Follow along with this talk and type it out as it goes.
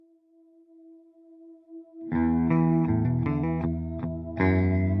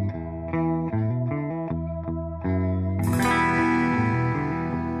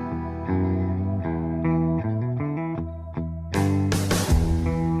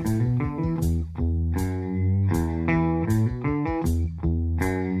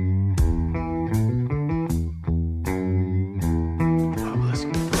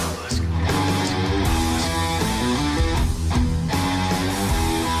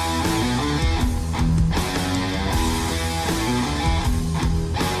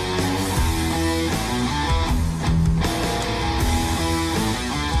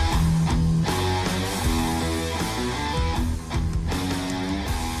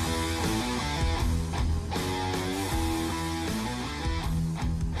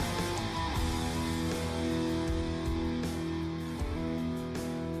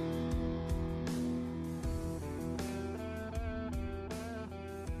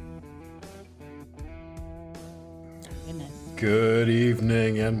Goodness. Good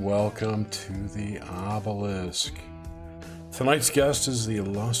evening and welcome to the Obelisk. Tonight's guest is the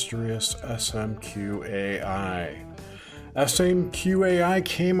illustrious SMQAI. SMQAI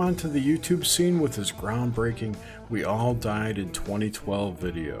came onto the YouTube scene with his groundbreaking We All Died in 2012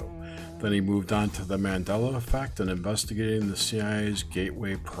 video. Then he moved on to the Mandela Effect and investigating the CIA's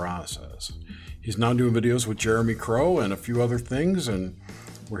Gateway process. He's now doing videos with Jeremy Crow and a few other things, and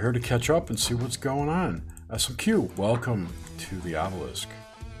we're here to catch up and see what's going on. SMQ, welcome to the Obelisk.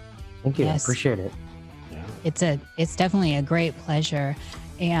 Thank you. Yes. Appreciate it. Yeah. It's definitely a great pleasure.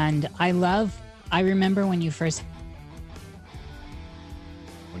 And I remember when you first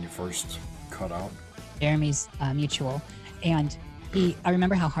Cut out. Jeremy's mutual, and I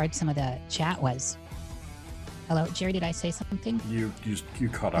remember how hard some of the chat was. Hello, Jerry, did I say something? You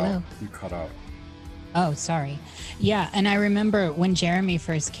cut Hello? out. You cut out. Oh, sorry. Yeah, and I remember when Jeremy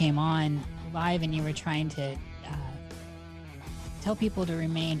first came on live and you were trying to tell people to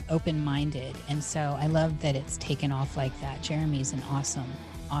remain open-minded. And so I love that it's taken off like that. Jeremy's an awesome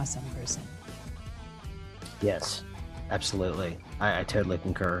person. Yes, absolutely. I totally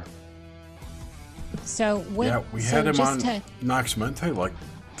concur. So what? Yeah, we so had him just on Nox Mente like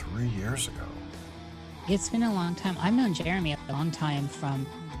 3 years ago. It's been a long time. I've known Jeremy a long time from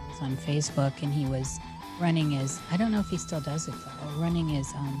he was on Facebook, and he was running his, I don't know if he still does it though, running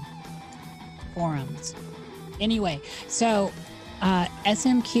his forums. Anyway, so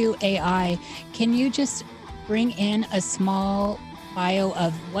SMQAI, can you just bring in a small bio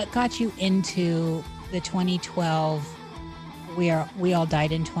of what got you into the 2012 we all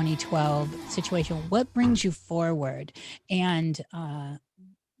died in 2012 situation? What brings you forward, and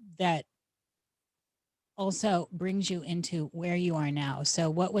that also brings you into where you are now? So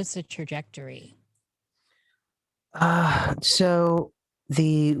what was the trajectory? So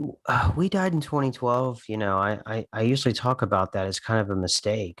the we died in 2012. You know, I usually talk about that as kind of a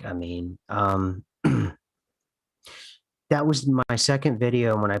mistake. I mean, that was my second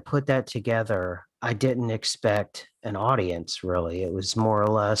video. And when I put that together, I didn't expect an audience, really. It was more or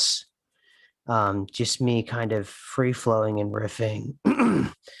less just me kind of free flowing and riffing,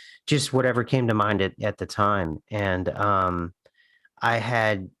 just whatever came to mind at the time. And I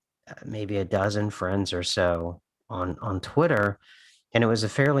had maybe a dozen friends or so on Twitter, and it was a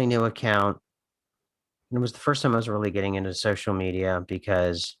fairly new account. And it was the first time I was really getting into social media,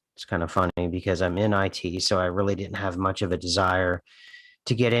 because it's kind of funny because I'm in IT, so I really didn't have much of a desire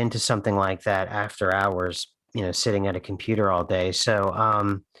to get into something like that after hours, you know, sitting at a computer all day. So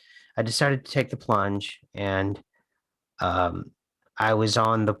I decided to take the plunge, and I was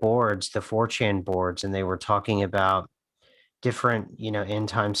on the boards, the 4chan boards, and they were talking about different, you know, end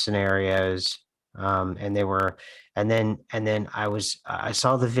time scenarios. And they were, and then I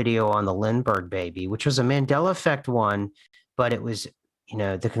saw the video on the Lindbergh baby, which was a Mandela Effect one, but it was, you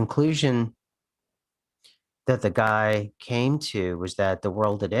know, the conclusion that the guy came to was that the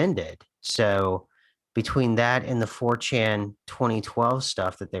world had ended. So between that and the 4chan 2012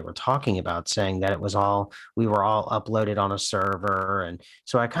 stuff that they were talking about, saying that we were all uploaded on a server. And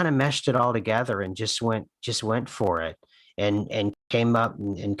so I kind of meshed it all together and just went for it, and came up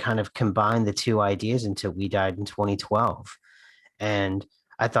and kind of combined the two ideas until We Died in 2012. And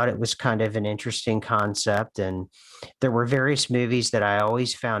I thought it was kind of an interesting concept. And there were various movies that I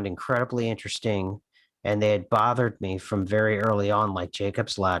always found incredibly interesting, and they had bothered me from very early on, like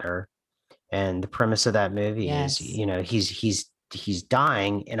Jacob's Ladder. And the premise of that movie is, Yes. you know, he's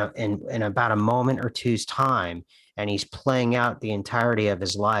dying in about a moment or two's time, and he's playing out the entirety of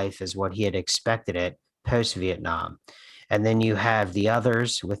his life as what he had expected it post Vietnam. And then you have The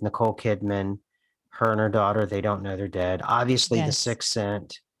Others with Nicole Kidman, her and her daughter. They don't know they're dead. Obviously, Yes. The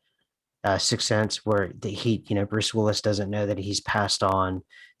Sixth Sense, where you know, Bruce Willis doesn't know that he's passed on.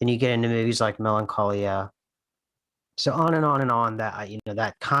 Then you get into movies like Melancholia. So on and on and on. That, you know,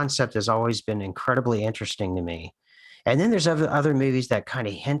 that concept has always been incredibly interesting to me. And then there's other movies that kind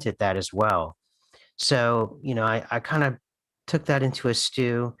of hint at that as well. So, you know, I kind of took that into a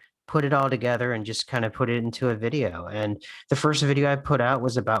stew, put it all together, and just kind of put it into a video. And the first video I put out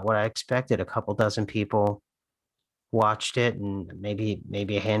was about what I expected. A couple dozen people watched it, and maybe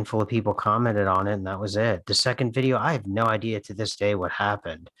a handful of people commented on it, and that was it. The second video, I have no idea to this day what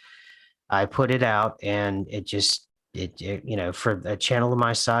happened. I put it out, and it you know, for a channel of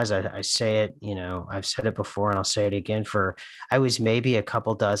my size, I say it, you know, I've said it before and I'll say it again, I was maybe a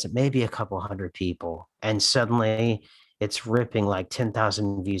couple dozen, maybe a couple hundred people, and suddenly it's ripping like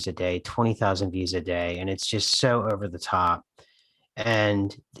 10,000 views a day, 20,000 views a day, and it's just so over the top.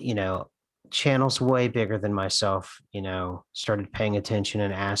 And, you know, channels way bigger than myself, you know, started paying attention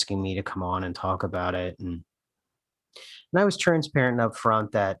and asking me to come on and talk about it. And And I was transparent and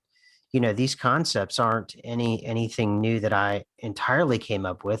upfront that, these concepts aren't anything new that I entirely came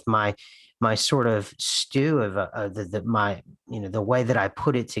up with. My sort of stew of my, the way that I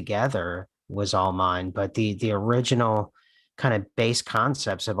put it together was all mine, but the original kind of base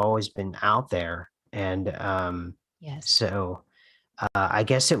concepts have always been out there. And Yes. so I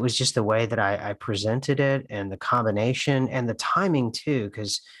guess it was just the way that I presented it and the combination and the timing too,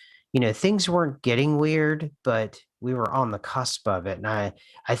 because things weren't getting weird, but we were on the cusp of it. And I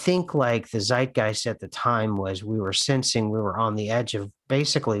think like the zeitgeist at the time was we were sensing we were on the edge of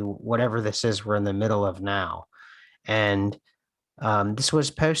basically whatever this is we're in the middle of now. And this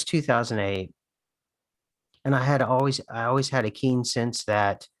was post 2008, and I always had a keen sense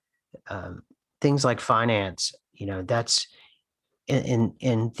that things like finance, that's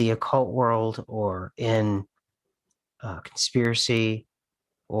in the occult world or in conspiracy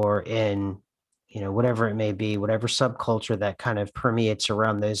or in whatever it may be, whatever subculture that kind of permeates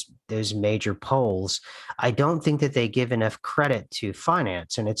around those major poles. I don't think that they give enough credit to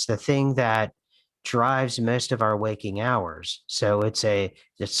finance, and it's the thing that drives most of our waking hours. So it's a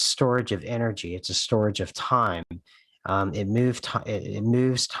storage of energy, it's a storage of time. It moves time,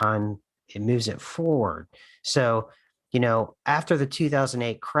 it moves it forward. So after the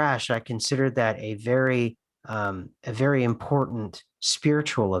 2008 crash, I considered that a very important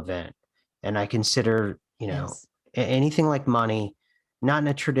spiritual event. And I consider, Yes. anything like money, not in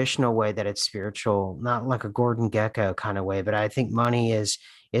a traditional way that it's spiritual, not like a Gordon Gekko kind of way, but I think money is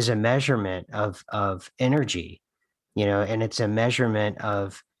a measurement of energy, and it's a measurement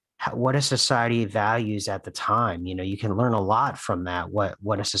of what a society values at the time. You can learn a lot from that,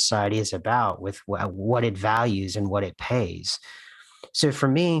 what a society is about with what it values and what it pays. So for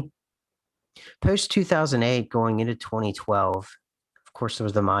me, post 2008 going into 2012, of course there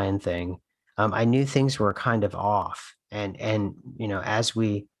was the Mayan thing. I knew things were kind of off, and as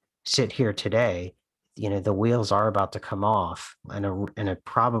we sit here today, the wheels are about to come off in a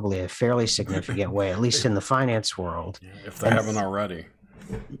probably a fairly significant way, at least in the finance world. Yeah, if they haven't already.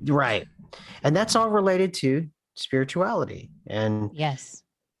 Right. And that's all related to spirituality. And Yes.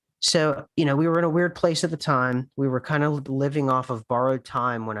 so, we were in a weird place at the time. We were kind of living off of borrowed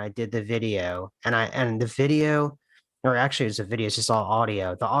time when I did the video. And the video, or actually it's a video, it's just all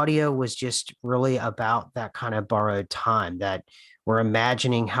audio. The audio was just really about that kind of borrowed time that we're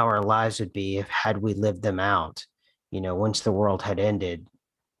imagining how our lives would be if had we lived them out, once the world had ended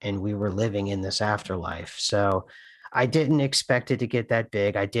and we were living in this afterlife. So I didn't expect it to get that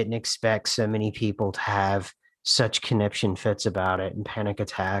big. I didn't expect so many people to have such conniption fits about it and panic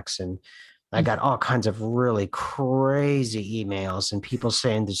attacks. And I got all kinds of really crazy emails and people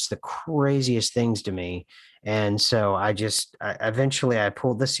saying just the craziest things to me. And so I eventually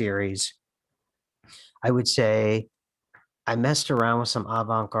pulled the series. I would say I messed around with some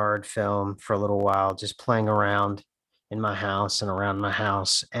avant-garde film for a little while, just playing around in my house and around my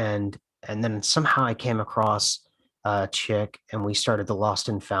house. And then somehow I came across a chick and we started the Lost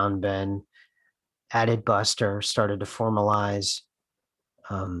and Found bin, added Buster, started to formalize,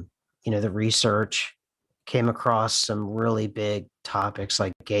 the research, came across some really big topics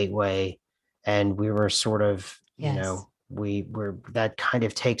like Gateway. And we were sort of, Yes. we were, that kind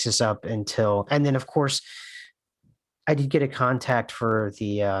of takes us up until, and then of course, I did get a contact for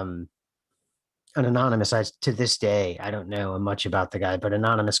the, an anonymous, to this day, I don't know much about the guy, but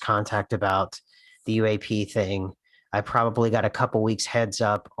anonymous contact about the UAP thing. I probably got a couple weeks heads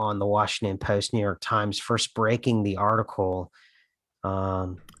up on the Washington Post, New York Times first breaking the article.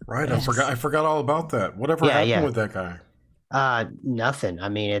 Right. Yes. I forgot all about that. Whatever happened with that guy? Nothing. I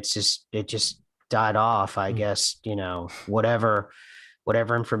mean, it just died off, I guess, whatever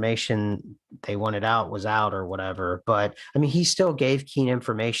information they wanted out was out or whatever. But I mean, he still gave keen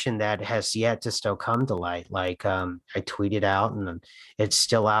information that has yet to still come to light. Like I tweeted out, and it's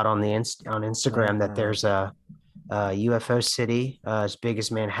still out on on Instagram that there's a UFO city as big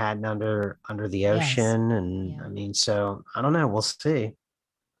as Manhattan under the ocean. Yes. And Yeah. I mean, so I don't know. We'll see.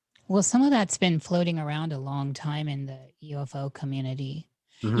 Well, some of that's been floating around a long time in the UFO community.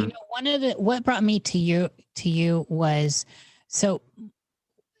 Mhm. What brought me to you was, so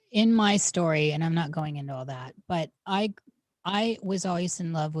in my story, and I'm not going into all that, but I was always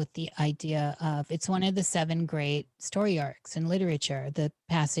in love with the idea of, it's one of the 7 great story arcs in literature, the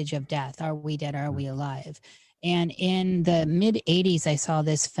passage of death. Are we dead? Are we alive? And in the mid 80s, I saw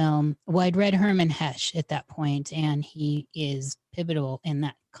this film. Well, I'd read Herman Hesse at that point, and he is pivotal in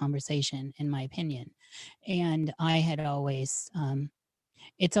that conversation, in my opinion. And I had always,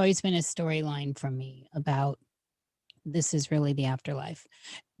 it's always been a storyline for me about this is really the afterlife.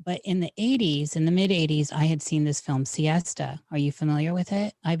 But in the 80s, in the mid 80s, I had seen this film Siesta. Are you familiar with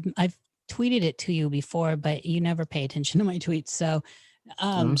it? I've tweeted it to you before, but you never pay attention to my tweets. So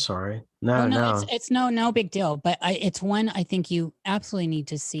I'm sorry. oh No, no, no. it's no big deal. But it's one I think you absolutely need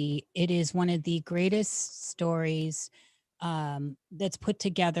to see. It is one of the greatest stories that's put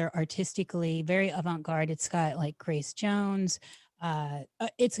together artistically, very avant-garde. It's got like Grace Jones.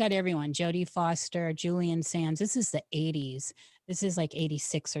 It's got everyone: Jodie Foster, Julian Sands. This is the 80s. This is like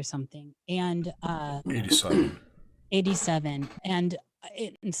 86 or something, and 87. 87. And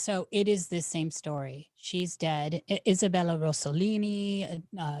so it is this same story. She's dead. Isabella Rossellini,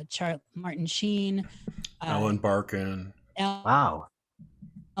 Martin Sheen, Ellen Barkin. Wow.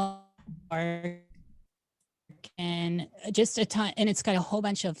 Barkin, just a ton, and it's got a whole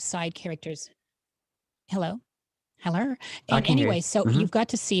bunch of side characters. Hello. And anyway, so you've got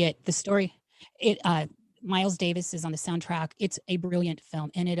to see it. The story, Miles Davis is on the soundtrack. It's a brilliant film,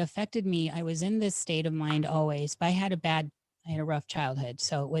 and it affected me. I was in this state of mind always, but I had a rough childhood.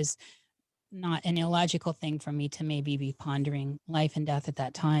 So it was not an illogical thing for me to maybe be pondering life and death at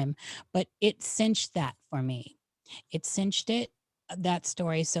that time, but it cinched that for me. It cinched it, that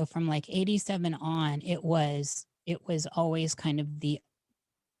story. So from like 87 on, it was always kind of the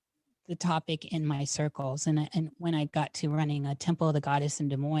topic in my circles. And when I got to running a Temple of the Goddess in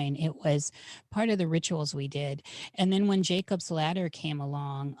Des Moines, it was part of the rituals we did. And then when Jacob's Ladder came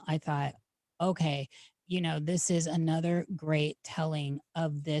along, I thought, okay, this is another great telling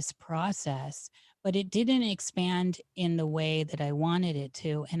of this process, but it didn't expand in the way that I wanted it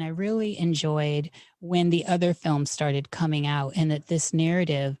to. And I really enjoyed when the other films started coming out, and that this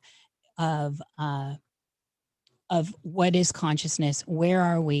narrative of what is consciousness, where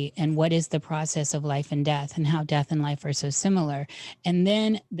are we, and what is the process of life and death, and how death and life are so similar. And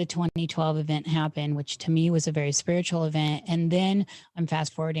then the 2012 event happened, which to me was a very spiritual event. And then I'm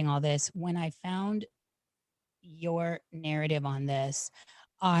fast forwarding all this. When I found your narrative on this,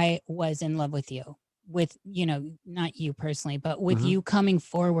 I was in love with you, with, not you personally, but with you coming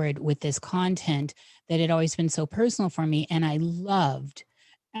forward with this content that had always been so personal for me. And I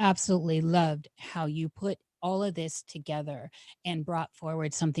absolutely loved how you put all of this together and brought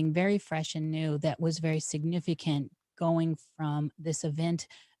forward something very fresh and new that was very significant, going from this event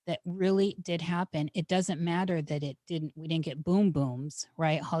that really did happen. It doesn't matter that we didn't get boom booms,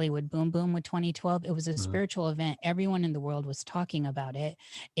 right? Hollywood boom boom with 2012. It was a spiritual event. Everyone in the world was talking about it.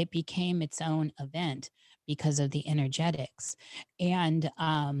 It became its own event because of the energetics. And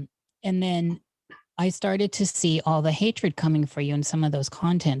then I started to see all the hatred coming for you in some of those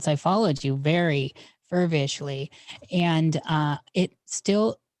contents. I followed you very fervently, and it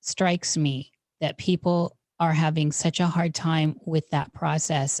still strikes me that people are having such a hard time with that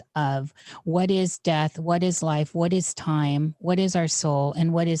process of what is death, what is life, what is time, what is our soul,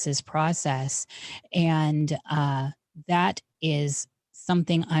 and what is this process. And that is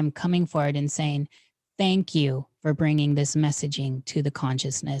something I'm coming forward and saying, thank you for bringing this messaging to the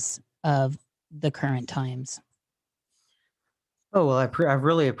consciousness of the current times. Oh, well, I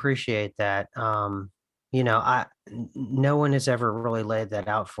really appreciate that. No one has ever really laid that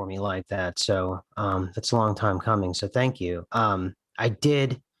out for me like that. So that's a long time coming. So thank you. I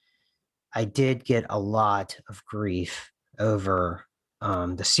did get a lot of grief over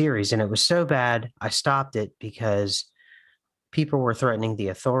the series, and it was so bad I stopped it because people were threatening the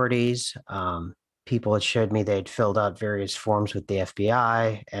authorities. People had showed me they'd filled out various forms with the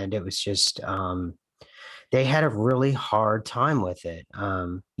FBI, and it was just they had a really hard time with it.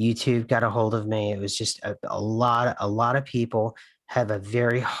 YouTube got a hold of me. It was just a lot of people have a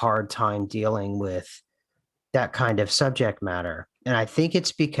very hard time dealing with that kind of subject matter. And I think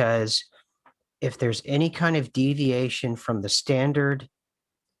it's because if there's any kind of deviation from the standard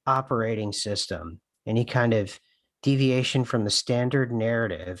operating system, any kind of deviation from the standard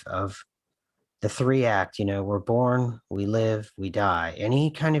narrative of the 3-act, we're born, we live, we die.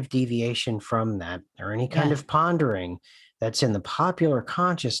 Any kind of deviation from that, or any kind of pondering that's in the popular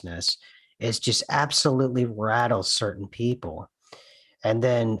consciousness, is just absolutely rattles certain people. And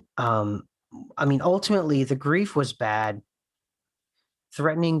then, ultimately the grief was bad.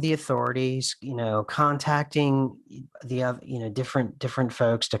 Threatening the authorities, contacting the, different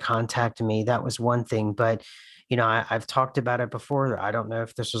folks to contact me. That was one thing, but I've talked about it before. I don't know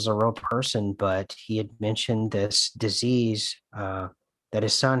if this was a real person, but he had mentioned this disease that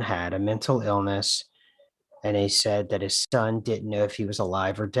his son had, a mental illness. And he said that his son didn't know if he was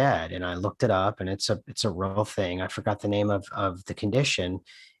alive or dead. And I looked it up, and it's a real thing. I forgot the name of the condition.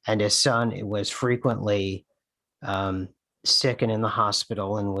 And his son was frequently sick and in the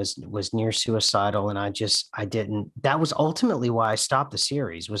hospital and was near suicidal, and I didn't, that was ultimately why I stopped the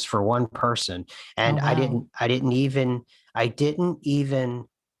series, was for one person. Oh, And wow. I didn't even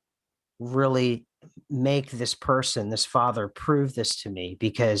really make this person, this father, prove this to me,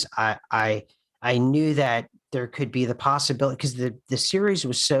 because I knew that there could be the possibility, because the series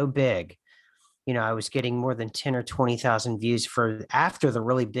was so big. You know, I was getting more than 10 or 20,000 views for after the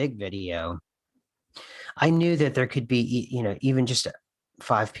really big video. I knew that there could be, you know, even just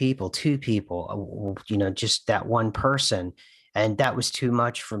five people, two people, you know, just that one person. And that was too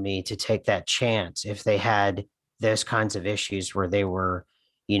much for me to take that chance if they had those kinds of issues where they were,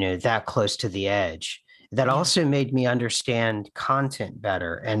 you know, that close to the edge. That Yeah. also made me understand content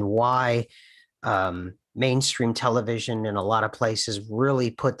better, and why mainstream television in a lot of places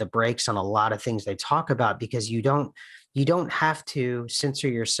really put the brakes on a lot of things they talk about, because you don't have to censor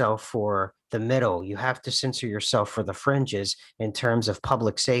yourself for the middle. You have to censor yourself for the fringes in terms of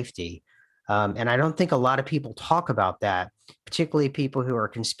public safety. And I don't think a lot of people talk about that, particularly people who are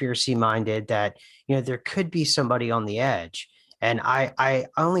conspiracy minded, that, you know, there could be somebody on the edge. And I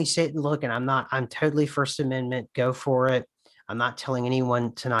only say, look, and I'm totally First Amendment, go for it. I'm not telling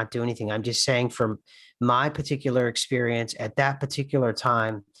anyone to not do anything. I'm just saying, from my particular experience at that particular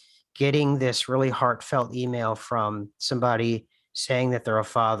time, getting this really heartfelt email from somebody saying that they're a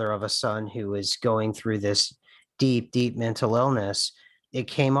father of a son who is going through this deep, deep mental illness, it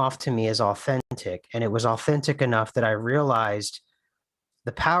came off to me as authentic. And it was authentic enough that I realized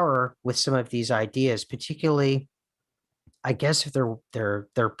the power with some of these ideas, particularly, I guess, if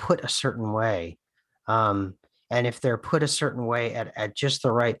they're put a certain way. Um, and if they're put a certain way at just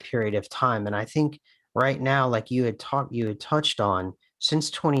the right period of time. And I think right now, like you had touched on,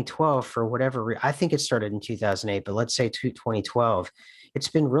 since 2012, for whatever I think it started in 2008, but let's say 2012, it's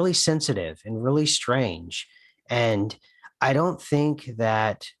been really sensitive and really strange. And I don't think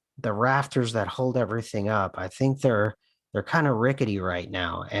that the rafters that hold everything up, I think they're kind of rickety right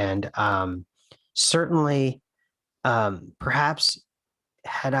now. And certainly, perhaps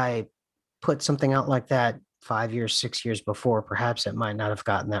had I put something out like that 5 years, 6 years before, perhaps it might not have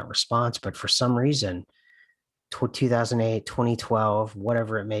gotten that response. But for some reason, 2008, 2012,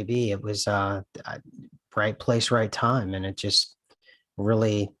 whatever it may be, it was right place, right time. And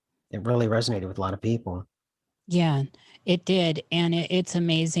really, it really resonated with a lot of people. Yeah, it did. And it's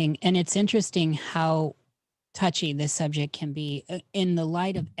amazing. And it's interesting how touchy this subject can be in the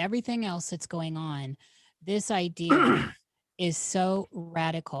light of everything else that's going on. This idea is so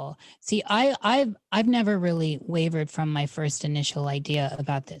radical. See, I've never really wavered from my first initial idea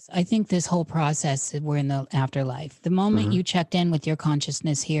about this. I think this whole process, we're in the afterlife. The moment Mhm. you checked in with your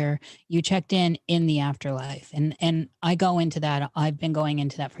consciousness here, you checked in the afterlife. And I go into that. I've been going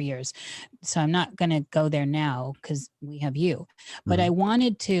into that for years. So I'm not going to go there now because we have you. But I Mhm.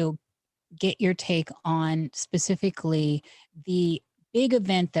 wanted to get your take on specifically the big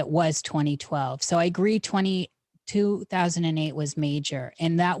event that was 2012. So I agree 2008 was major.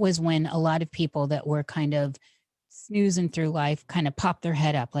 And that was when a lot of people that were kind of snoozing through life kind of popped their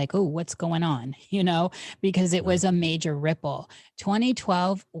head up like, oh, what's going on? Because it Right. was a major ripple.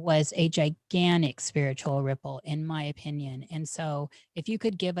 2012 was a gigantic spiritual ripple, in my opinion. And so if you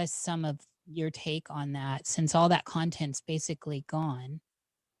could give us some of your take on that, since all that content's basically gone.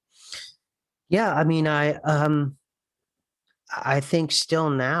 Yeah, I mean, I think still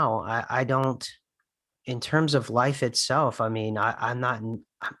now, I don't, in terms of life itself, I mean,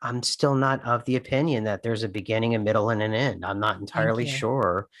 I'm still not of the opinion that there's a beginning, a middle, and an end. I'm not Thank entirely you.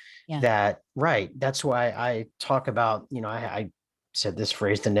 sure Yeah. that, right. That's why I talk about, you know, I said this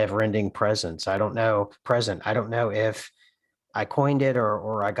phrase, the never ending presence. Present. I don't know if I coined it,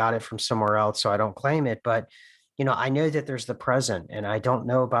 or I got it from somewhere else, so I don't claim it. But, you know, I know that there's the present, and I don't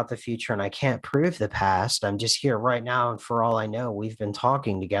know about the future, and I can't prove the past. I'm just here right now, and for all I know, we've been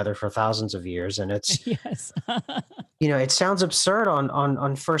talking together for thousands of years, and it's, Yes. you know, it sounds absurd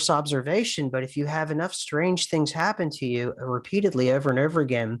on first observation, but if you have enough strange things happen to you repeatedly over and over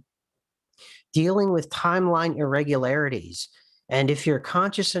again, dealing with timeline irregularities. And if you're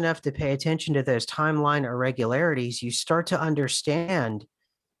conscious enough to pay attention to those timeline irregularities, you start to understand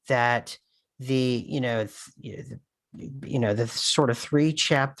that the, the sort of three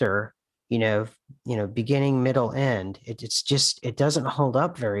chapter, beginning, middle, end, it's just, it doesn't hold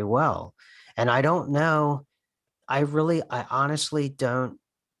up very well. And I don't know, I honestly don't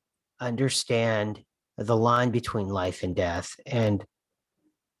understand the line between life and death. And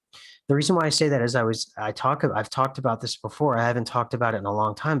the reason why I say that is I've talked about this before. I haven't talked about it in a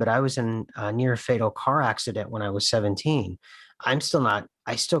long time, but I was in a near fatal car accident when I was 17.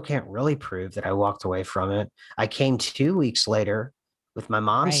 I still can't really prove that I walked away from it. I came 2 weeks later with my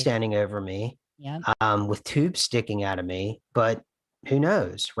mom Right. standing over me, Yep. with tubes sticking out of me, but who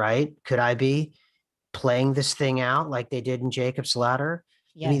knows, right? Could I be playing this thing out like they did in Jacob's Ladder?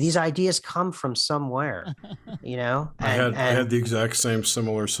 I mean, these Yes. ideas come from somewhere, I had and the exact same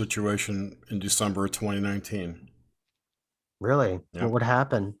similar situation in December of 2019. really, what Yep. would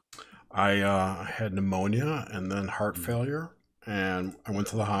happen? I had pneumonia and then heart failure, and I went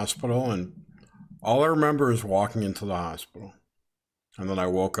to the hospital, and all I remember is walking into the hospital, and then I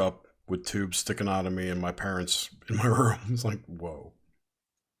woke up with tubes sticking out of me, and my parents in my room. It's like, whoa.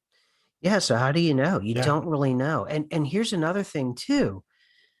 Yeah, so how do you know? You Yeah. don't really know. And here's another thing too.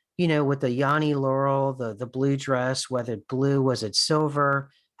 With the Yanni Laurel, the blue dress, whether blue, was it silver?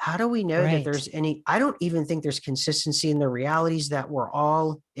 How do we know that Right. there's any? I don't even think there's consistency in the realities that we're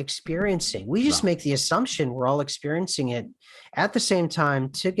all experiencing. We just No. make the assumption we're all experiencing it at the same time,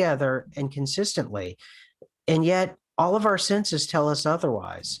 together and consistently. And yet all of our senses tell us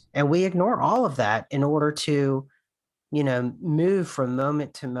otherwise. And we ignore all of that in order to move from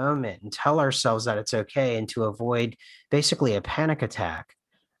moment to moment and tell ourselves that it's okay and to avoid basically a panic attack.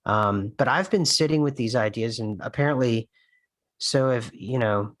 But I've been sitting with these ideas, and apparently, so have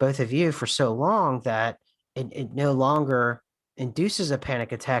both of you, for so long that it no longer induces a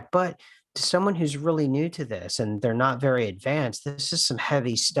panic attack. But to someone who's really new to this and they're not very advanced, this is some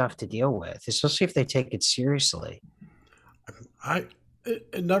heavy stuff to deal with, especially if they take it seriously. I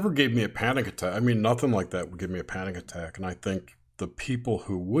it never gave me a panic attack. I mean, nothing like that would give me a panic attack. And I think the people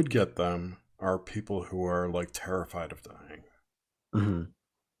who would get them are people who are like terrified of dying. Mhm.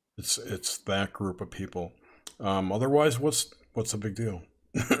 It's that group of people. Otherwise, what's the big deal?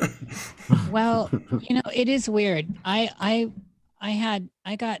 Well, it is weird. I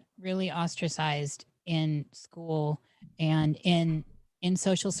got really ostracized in school and in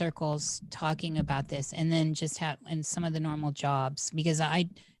social circles talking about this, and then just have in some of the normal jobs, because I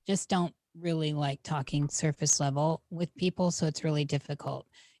just don't really like talking surface level with people, so it's really difficult.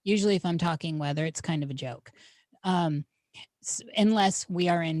 Usually if I'm talking weather, it's kind of a joke. Um, unless we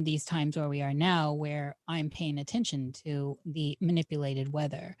are in these times where we are now, where I'm paying attention to the manipulated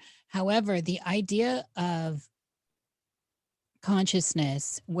weather. However, the idea of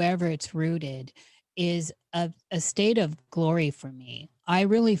consciousness, wherever it's rooted, is a state of glory for me. I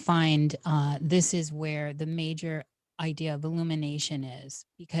really find this is where the major idea of illumination is,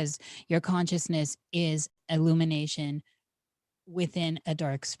 because your consciousness is illumination within a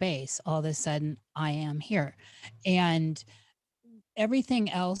dark space. All of a sudden, I am here. And everything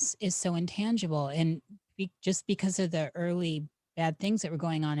else is so intangible. And just because of the early bad things that were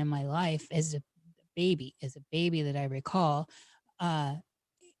going on in my life as a baby that I recall, uh,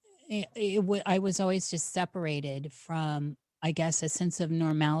 I was always just separated from, I guess, a sense of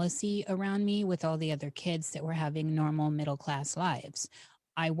normalcy around me with all the other kids that were having normal middle class lives.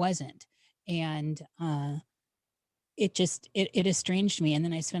 I wasn't. And it estranged me, and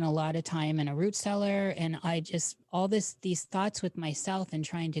then I spent a lot of time in a root cellar, and I just all these thoughts with myself and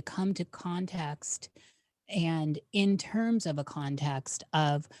trying to come to context, and in terms of a context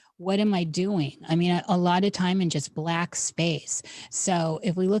of what am I doing. I mean, a lot of time in just black space. So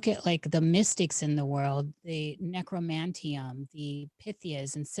if we look at like the mystics in the world, the necromantium, the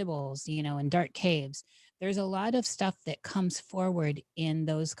pythias and sibyls, in dark caves, there's a lot of stuff that comes forward in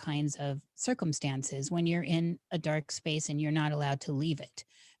those kinds of circumstances when you're in a dark space and you're not allowed to leave it.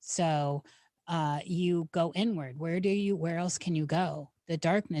 So you go inward. Where else can you go? The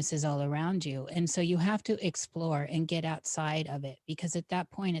darkness is all around you. And so you have to explore and get outside of it, because at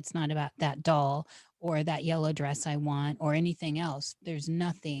that point, it's not about that doll or that yellow dress I want or anything else. There's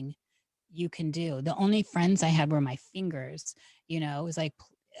nothing you can do. The only friends I had were my fingers. It was like,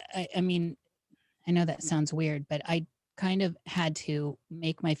 I mean, I know that sounds weird, but I kind of had to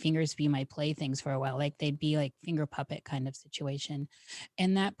make my fingers be my playthings for a while. Like they'd be like finger puppet kind of situation.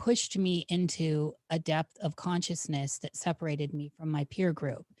 And that pushed me into a depth of consciousness that separated me from my peer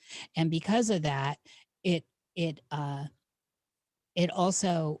group. And because of that, it it uh it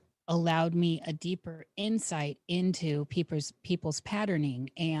also allowed me a deeper insight into people's patterning,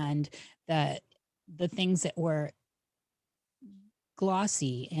 and the things that were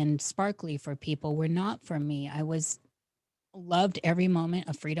glossy and sparkly for people were not for me. I was loved every moment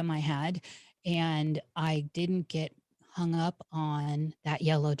of freedom I had, and I didn't get hung up on that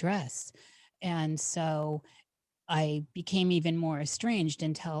yellow dress. And so I became even more estranged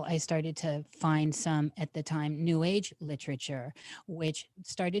until I started to find some, at the time, New Age literature, which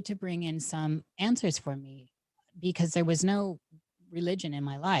started to bring in some answers for me, because there was no religion in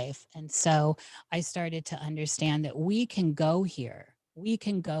my life. And so I started to understand that we can go here. We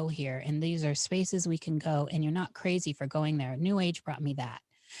can go here. And these are spaces we can go. And you're not crazy for going there. New Age brought me that.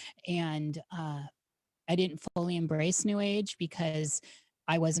 And I didn't fully embrace New Age because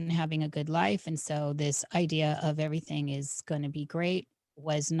I wasn't having a good life. And so this idea of everything is going to be great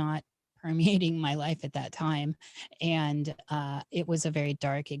was not permeating my life at that time. And it was a very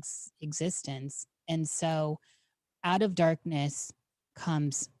dark existence. And so out of darkness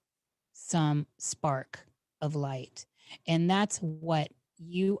comes some spark of light. And that's what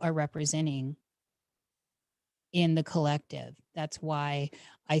you are representing in the collective. That's why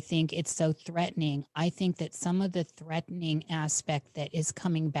I think it's so threatening. I think that some of the threatening aspect that is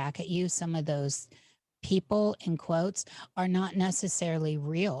coming back at you, some of those people in quotes, are not necessarily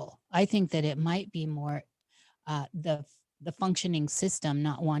real. I think that it might be more the functioning system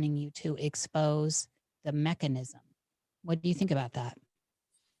not wanting you to expose the mechanism. What do you think about that?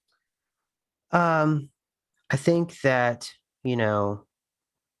 I think that, you know,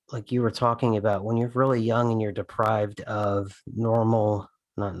 like you were talking about, when you're really young and you're deprived of not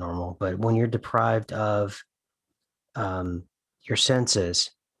normal, but when you're deprived of your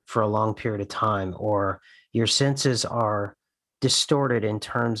senses for a long period of time, or your senses are distorted in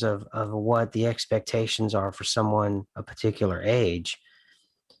terms of what the expectations are for someone a particular age,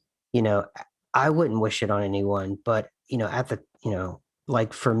 you know, I wouldn't wish it on anyone, but, you know,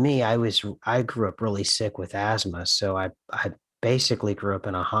 like for me, I grew up really sick with asthma. So I basically grew up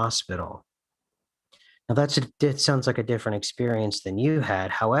in a hospital. Now it sounds like a different experience than you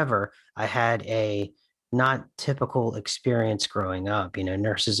had. However, I had a not typical experience growing up. You know,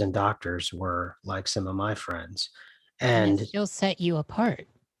 nurses and doctors were like some of my friends. And it still set you apart,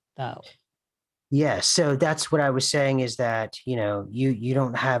 though. Yeah, so that's what I was saying, is that, you know, you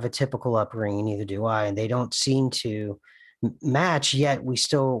don't have a typical upbringing, neither do I, and they don't seem to match, yet we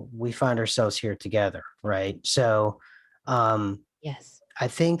find ourselves here together, right? So Yes. I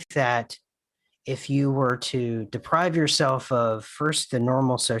think that if you were to deprive yourself of first the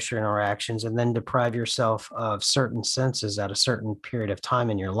normal social interactions and then deprive yourself of certain senses at a certain period of time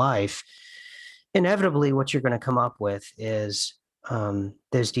in your life, inevitably what you're going to come up with is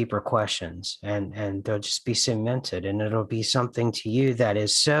those deeper questions, and they'll just be cemented, and it'll be something to you that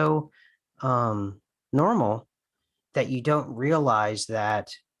is so normal that you don't realize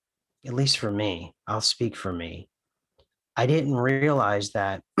that, at least for me, I'll speak for me, I didn't realize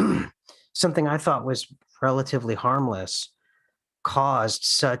that something I thought was relatively harmless caused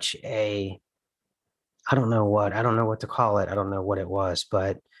such a, I don't know what to call it. I don't know what it was,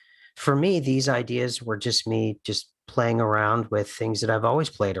 but for me, these ideas were just me just playing around with things that I've always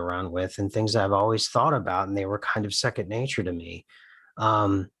played around with and things I've always thought about, and they were kind of second nature to me.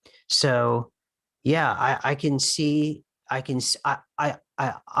 So yeah, I can see, I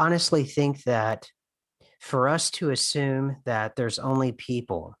honestly think that for us to assume that there's only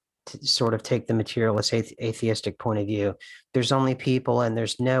people, to sort of take the materialist atheistic point of view, there's only people and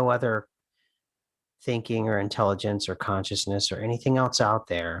there's no other thinking or intelligence or consciousness or anything else out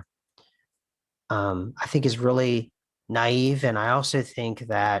there, I think is really naive. And I also think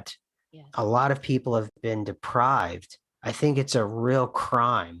that a lot of people have been deprived. I think it's a real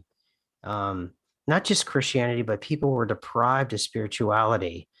crime. Not just Christianity, but people were deprived of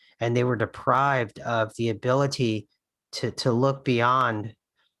spirituality, and they were deprived of the ability to look beyond,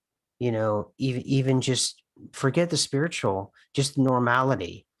 you know, even just forget the spiritual, just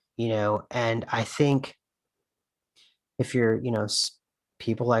normality, you know. And I think if you're, you know,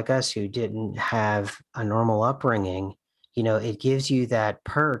 people like us who didn't have a normal upbringing, you know, it gives you that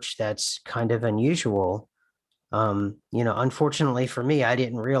perch that's kind of unusual. You know, unfortunately for me, I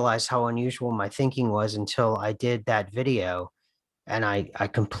didn't realize how unusual my thinking was until I did that video, and I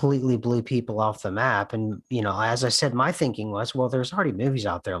completely blew people off the map. And, you know, as I said, my thinking was, well, there's already movies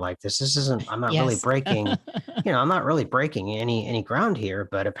out there like this. This isn't, I'm not really breaking, you know, I'm not really breaking any ground here,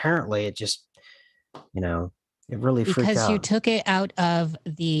 but apparently it just, you know, it really freaked out. Because you took it out of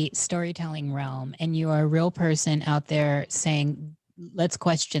the storytelling realm, and you are a real person out there saying, let's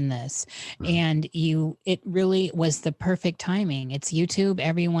question this. And it really was the perfect timing. It's YouTube.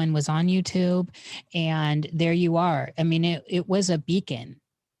 Everyone was on YouTube, and there you are. I mean, it was a beacon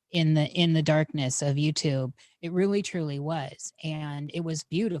in the darkness of YouTube. It really truly was. And it was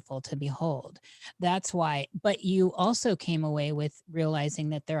beautiful to behold. That's why, but you also came away with realizing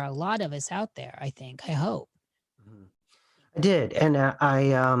that there are a lot of us out there, I think, I hope. I did. And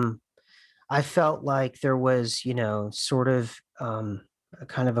I felt like there was, you know, sort of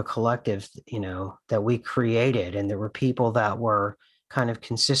kind of a collective, you know, that we created, and there were people that were kind of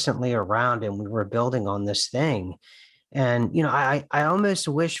consistently around, and we were building on this thing. And, I almost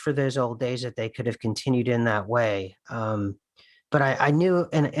wish for those old days that they could have continued in that way. But I knew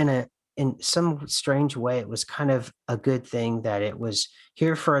in some strange way, it was kind of a good thing that it was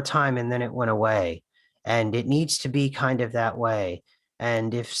here for a time and then it went away. And it needs to be kind of that way.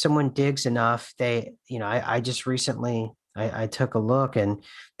 And if someone digs enough, I just recently, I took a look and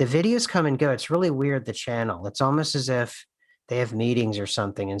the videos come and go. It's really weird, the channel. It's almost as if they have meetings or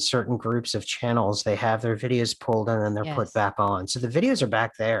something in certain groups of channels. They have their videos pulled and then they're put Yes. back on. So the videos are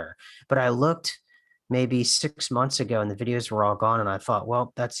back there. But I looked maybe 6 months ago and the videos were all gone. And I thought,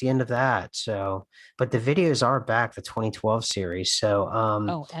 well, that's the end of that. So, but the videos are back, the 2012 series. So,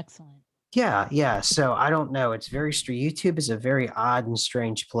 Oh, excellent. yeah, yeah. So I don't know. It's very strange. YouTube is a very odd and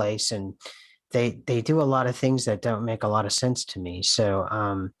strange place, and they do a lot of things that don't make a lot of sense to me. So,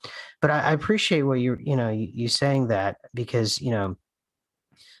 but I appreciate what you saying that, because you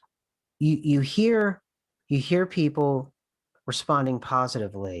hear people responding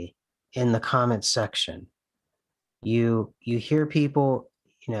positively in the comments section. You hear people,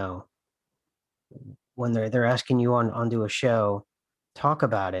 you know, when they're asking you onto a show, talk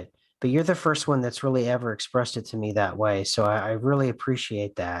about it. But you're the first one that's really ever expressed it to me that way. So I really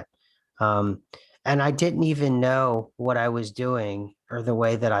appreciate that. Um, and I didn't even know what I was doing or the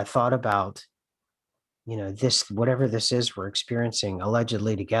way that I thought about, this, whatever this is we're experiencing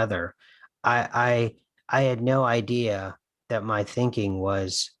allegedly together. I had no idea that my thinking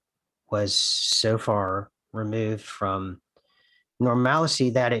was so far removed from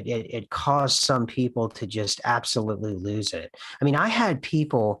normalcy that it caused some people to just absolutely lose it. I mean, I had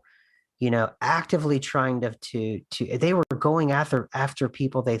people, actively trying to they were going after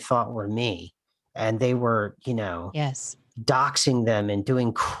people they thought were me, and they were, Yes. doxing them and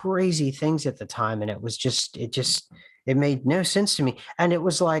doing crazy things at the time, and it made no sense to me. And it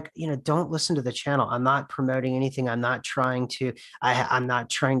was like, don't listen to the channel. I'm not promoting anything. I'm not trying to I'm not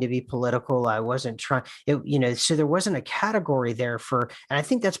trying to be political. I wasn't trying it, so there wasn't a category there for, and I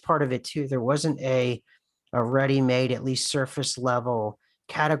think that's part of it too. There wasn't a ready-made, at least surface level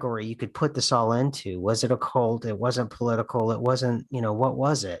category you could put this all into. Was it a cult? It wasn't political. It wasn't, what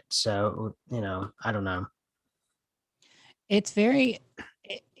was it? So, I don't know. It's very,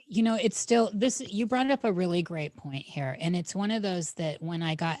 it's still this. You brought up a really great point here. And it's one of those that when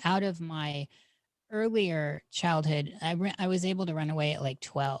I got out of my earlier childhood, I was able to run away at like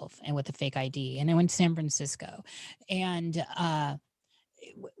 12 and with a fake ID. And I went to San Francisco. And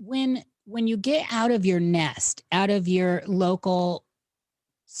when you get out of your nest, out of your local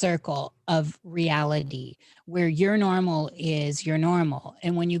circle of reality where your normal is your normal.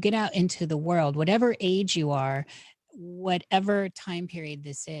 And when you get out into the world, whatever age you are, whatever time period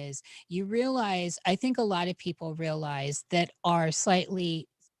this is, you realize, I think a lot of people realize that are slightly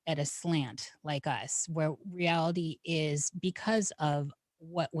at a slant like us, where reality is because of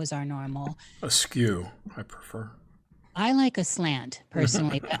what was our normal. Askew, I prefer. I like a slant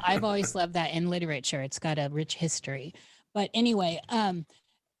personally, but I've always loved that in literature. It's got a rich history. But anyway,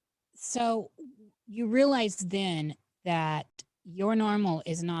 so you realize then that your normal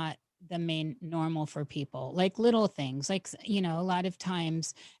is not the main normal for people, like little things, like, a lot of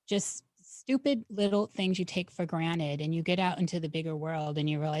times just stupid little things you take for granted, and you get out into the bigger world and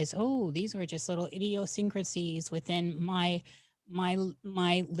you realize, oh, these were just little idiosyncrasies within my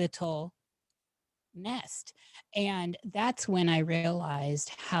little nest. And that's when I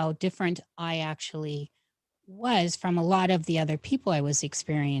realized how different I actually was from a lot of the other people I was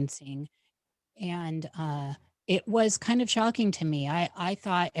experiencing. And it was kind of shocking to me. I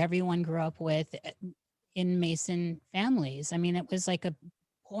thought everyone grew up with in Mason families. I mean, it was like a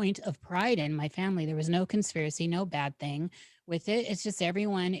point of pride in my family. There was no conspiracy, no bad thing with it. It's just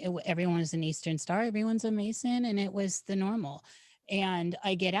everyone is an Eastern Star, everyone's a Mason, and it was the normal. And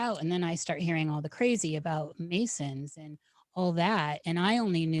I get out and then I start hearing all the crazy about Masons and all that. And I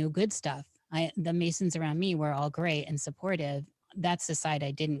only knew good stuff. The Masons around me were all great and supportive. That's the side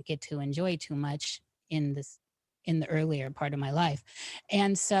I didn't get to enjoy too much in the earlier part of my life.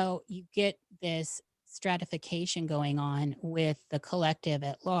 And so you get this stratification going on with the collective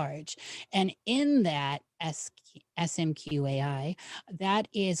at large. And in that SMQAI, that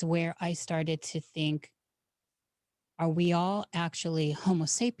is where I started to think, are we all actually Homo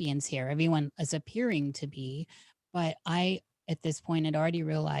sapiens here? Everyone is appearing to be, but I, at this point, had already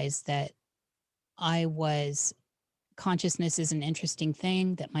realized that I was consciousness is an interesting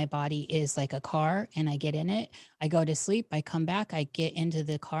thing, that my body is like a car and I get in it, I go to sleep, I come back, I get into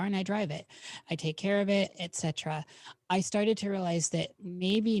the car and I drive it, I take care of it, etc. I started to realize that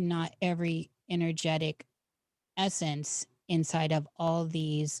maybe not every energetic essence inside of all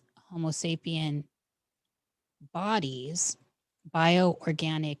these Homo sapien bodies,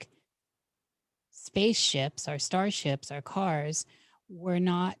 bioorganic spaceships, our starships, our cars, were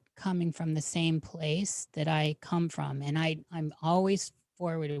not coming from the same place that I come from. And I'm always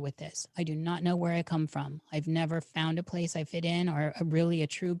forwarded with this. I do not know where I come from. I've never found a place I fit in or really a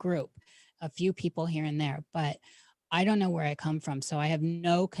true group, a few people here and there, but I don't know where I come from. So I have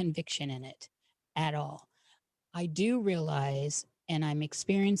no conviction in it at all. I do realize, and I'm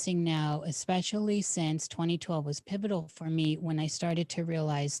experiencing now, especially since 2012 was pivotal for me, when I started to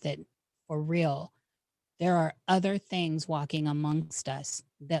realize that for real, there are other things walking amongst us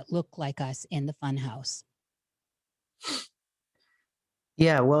that look like us in the funhouse.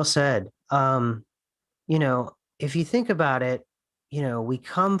 Yeah, well said. If you think about it, we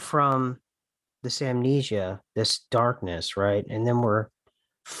come from this amnesia, this darkness, right? And then we're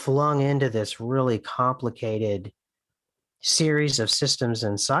flung into this really complicated series of systems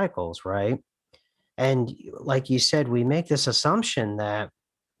and cycles, right? And like you said, we make this assumption that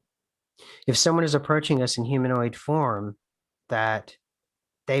if someone is approaching us in humanoid form, that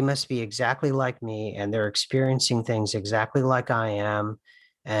they must be exactly like me and they're experiencing things exactly like I am.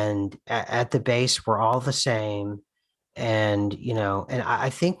 And at the base, we're all the same. And, and I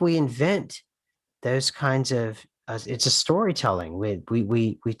think we invent those kinds of, it's a storytelling.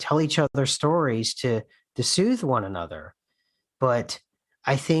 We tell each other stories to soothe one another. But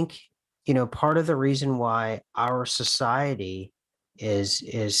I think, part of the reason why our society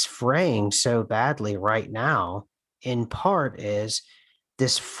is fraying so badly right now, in part, is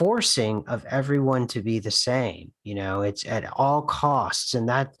this forcing of everyone to be the same. It's at all costs, and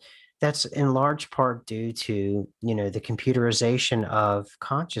that's in large part due to the computerization of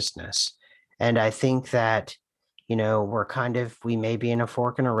consciousness. And I think that we may be in a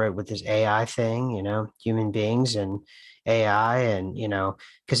fork in the road with this AI thing, human beings and AI, and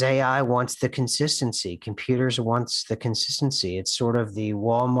because AI wants the consistency, computers wants the consistency. It's sort of the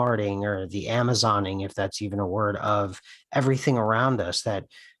Walmarting or the Amazoning, if that's even a word, of everything around us, that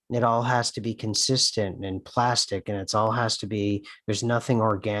it all has to be consistent and plastic, and it's all has to be, there's nothing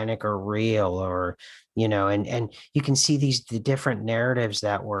organic or real, or and you can see the different narratives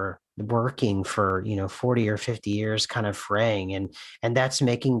that were working for 40 or 50 years kind of fraying, and that's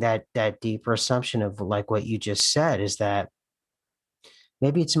making that deeper assumption of, like what you just said, is that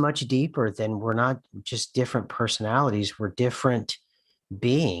maybe it's much deeper than, we're not just different personalities, we're different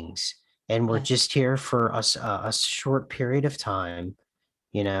beings, and we're just here for a short period of time.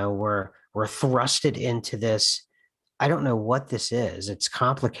 We're thrusted into this. I don't know what this is. It's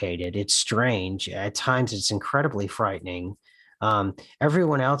complicated. It's strange. At times, it's incredibly frightening.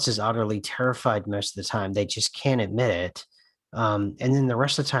 Everyone else is utterly terrified most of the time. They just can't admit it. And then the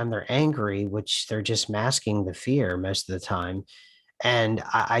rest of the time, they're angry, which they're just masking the fear most of the time. And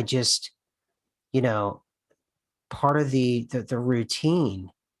I just, part of the routine,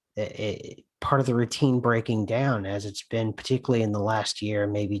 part of the routine breaking down, as it's been particularly in the last year,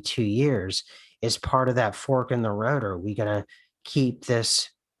 maybe 2 years, is part of that fork in the road. Are we going to keep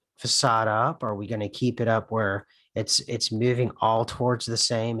this facade up? Are we going to keep it up where it's moving all towards the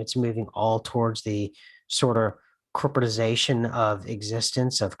same? It's moving all towards the sort of corporatization of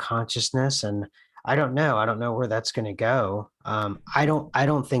existence, of consciousness. And I don't know. I don't know where that's going to go. I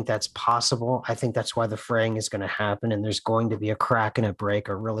don't think that's possible. I think that's why the fraying is going to happen, and there's going to be a crack and a break,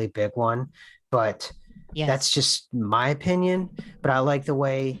 a really big one. But yes, that's just my opinion. But I like the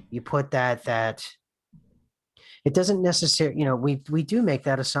way you put that it doesn't necessarily, we do make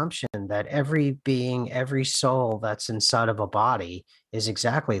that assumption that every being, every soul that's inside of a body is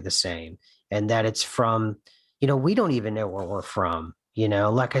exactly the same, and that it's from, we don't even know where we're from.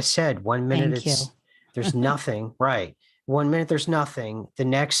 Like I said, 1 minute there's nothing, right? 1 minute there's nothing. The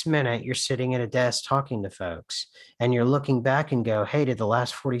next minute you're sitting at a desk talking to folks, and you're looking back and go, hey, did the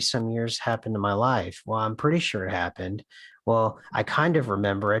last 40 some years happen to my life? Well, I'm pretty sure it happened. Well, I kind of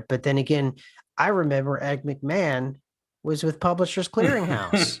remember it. But then again, I remember Ed McMahon was with Publishers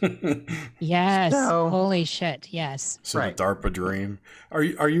Clearinghouse. Yes. So, holy shit. Yes. So right. The DARPA dream. Are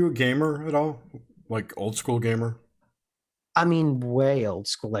you a gamer at all? Like old school gamer? I mean, way old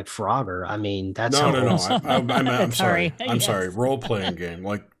school, like Frogger. I mean, that's no. I'm sorry. I'm sorry. Role playing game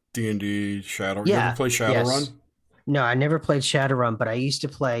like D&D, Shadow. Yeah. You ever play Shadowrun? No, I never played Shadowrun, but I used to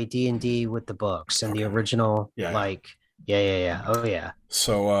play D&D with the books and the original. Yeah. Oh yeah.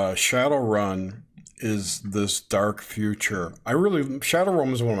 So Shadowrun is this dark future.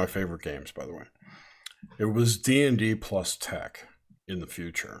 Shadowrun was one of my favorite games, by the way. It was D&D plus tech in the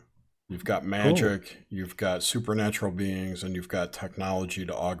future. You've got magic, You've got supernatural beings, and you've got technology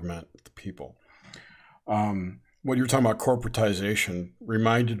to augment the people. What you were talking about, corporatization,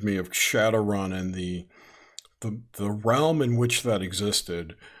 reminded me of Shadowrun and the the realm in which that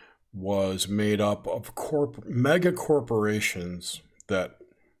existed was made up of mega corporations that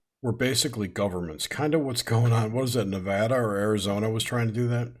were basically governments. Kind of what's going on. What is that? Nevada or Arizona was trying to do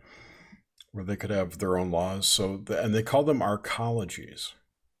that, where they could have their own laws. So, and they called them arcologies.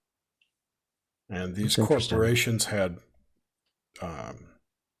 And these corporations had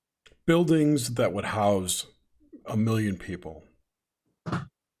buildings that would house 1 million people.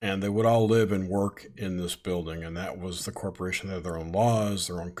 And they would all live and work in this building. And that was the corporation. They had their own laws,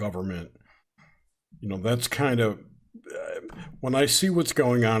 their own government. You know, that's kind of, when I see what's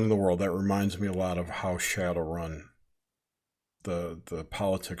going on in the world, that reminds me a lot of how Shadowrun, the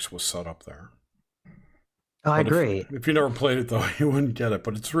politics was set up there. Oh, I agree. If you never played it, though, you wouldn't get it.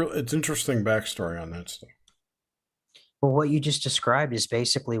 But it's interesting backstory on that stuff. Well, what you just described is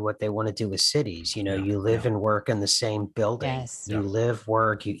basically what they want to do with cities. You know, you live and work in the same building. Yes. You live,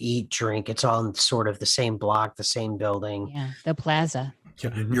 work, you eat, drink. It's all in sort of the same block, the same building. Yeah, the plaza.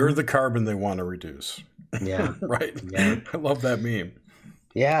 Yeah, you're the carbon they want to reduce. Yeah. Right. Yeah. I love that meme.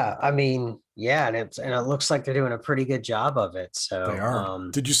 Yeah, I mean, yeah, and it looks like they're doing a pretty good job of it. So they are.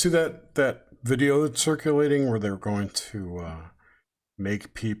 Did you see that video that's circulating where they're going to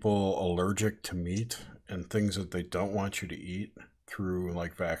make people allergic to meat and things that they don't want you to eat through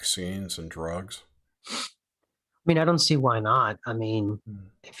like vaccines and drugs? I mean, I don't see why not. I mean,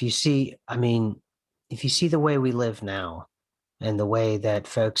 if you see the way we live now and the way that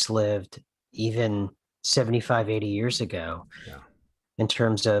folks lived even 75, 80 years ago, in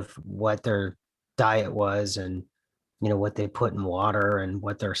terms of what their diet was and, you know, what they put in water and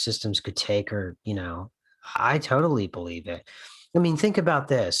what their systems could take, or, you know, I totally believe it. I mean, think about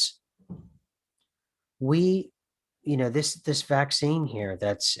this. This vaccine here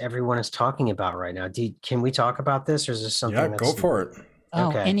that's everyone is talking about right now. Can we talk about this, or is this something? Yeah, go for it. Oh,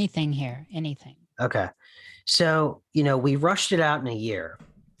 okay. Anything here, anything. Okay. So, you know, we rushed it out in a year.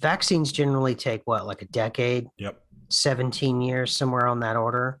 Vaccines generally take what, like a decade? Yep. 17 years, somewhere on that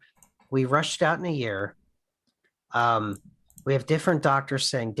order. We rushed out in a year. We have different doctors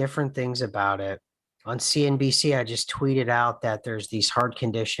saying different things about it. On CNBC, I just tweeted out that there's these heart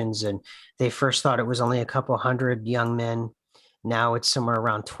conditions, and they first thought it was only a couple hundred young men. Now it's somewhere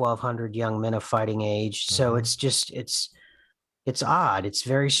around 1,200 young men of fighting age. So it's just, it's odd. It's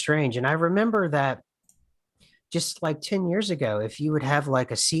very strange. And I remember that just like 10 years ago, if you would have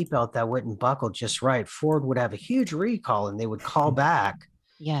like a seatbelt that wouldn't buckle just right, Ford would have a huge recall and they would call back,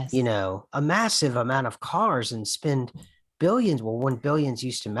 you know, a massive amount of cars and spend billions. Well, when billions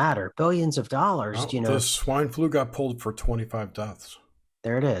used to matter, billions of dollars, you know. The swine flu got pulled for 25 deaths.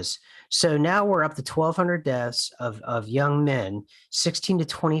 There it is. So now we're up to 1,200 deaths of young men, 16 to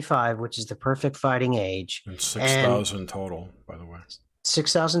 25, which is the perfect fighting age. And 6,000 total, by the way.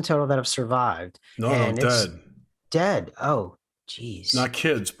 6,000 total that have survived. No, dead. Dead. Oh, geez. Not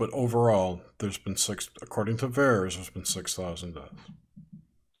kids, but overall, there's been according to VAERS, there's been 6,000 deaths.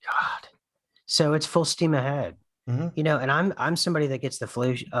 God. So it's full steam ahead. You know, and I'm somebody that gets the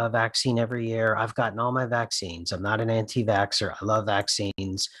flu vaccine every year. I've gotten all my vaccines. I'm not an anti-vaxxer. I love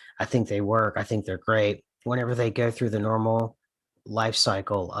vaccines. I think they work. I think they're great. Whenever they go through the normal life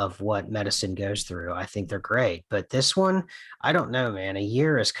cycle of what medicine goes through, I think they're great. But this one, I don't know, man. A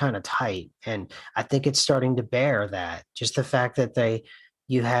year is kind of tight. And I think it's starting to bear that. Just the fact that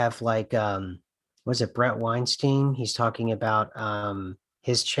you have like, was it Brett Weinstein? He's talking about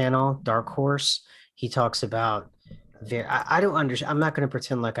his channel, Dark Horse. He talks about, I don't understand. I'm not going to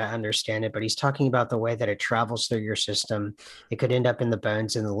pretend like I understand it, but he's talking about the way that it travels through your system. It could end up in the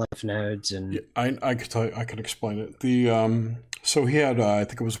bones and the lymph nodes. And I could tell you, I could explain it. So he had, I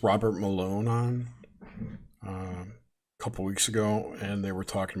think it was Robert Malone on a couple weeks ago, and they were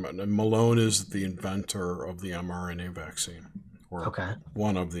talking about, and Malone is the inventor of the mRNA vaccine, or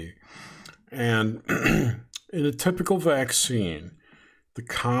one of the, and in a typical vaccine, the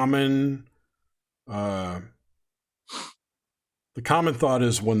common thought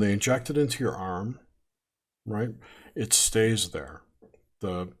is when they inject it into your arm, right, it stays there.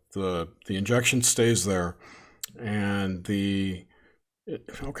 The injection stays there, and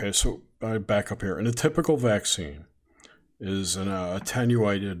so I back up here. In a typical vaccine is an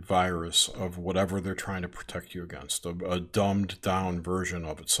attenuated virus of whatever they're trying to protect you against, a dumbed down version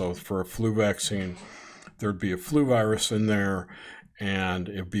of it. So for a flu vaccine, there'd be a flu virus in there, and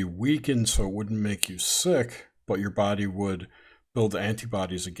it'd be weakened so it wouldn't make you sick, but your body would build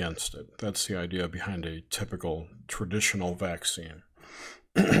antibodies against it. That's the idea behind a typical traditional vaccine.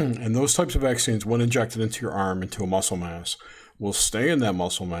 And those types of vaccines, when injected into your arm, into a muscle mass, will stay in that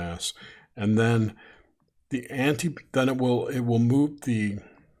muscle mass, and then it will move, the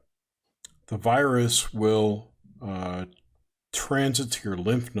virus will transit to your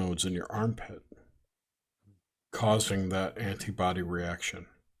lymph nodes in your armpit, causing that antibody reaction.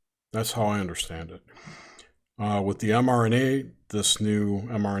 That's how I understand it. With the mRNA, this new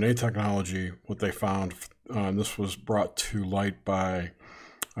mRNA technology, what they found, this was brought to light by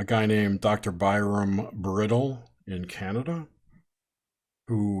a guy named Dr. Byram Brittle in Canada,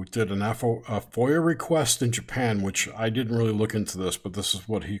 who did a FOIA request in Japan, which I didn't really look into this, but this is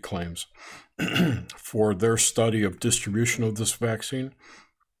what he claims, for their study of distribution of this vaccine.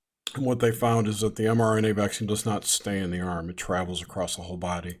 And what they found is that the mRNA vaccine does not stay in the arm. It travels across the whole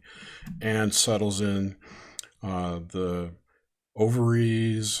body and settles in the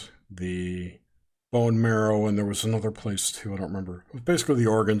ovaries, the bone marrow, and there was another place too, I don't remember. It was basically the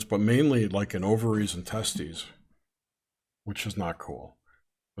organs, but mainly like in ovaries and testes, which is not cool.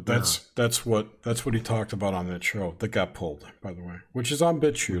 But that's what he talked about on that show that got pulled, by the way, which is on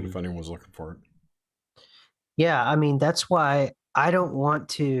BitChute if anyone was looking for it. Yeah, I mean, that's why I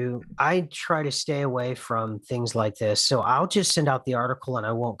try to stay away from things like this. So I'll just send out the article and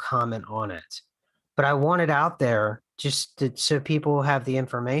I won't comment on it. But I want it out there so people have the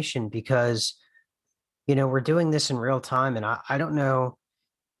information, because, we're doing this in real time. And I don't know.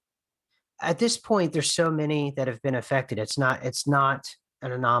 At this point, there's so many that have been affected. It's not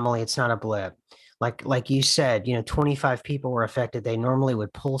an anomaly. It's not a blip. Like you said, 25 people were affected. They normally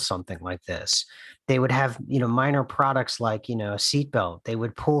would pull something like this. They would have, minor products like, a seatbelt. They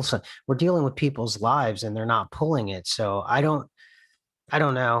would pull some. We're dealing with people's lives and they're not pulling it. So I don't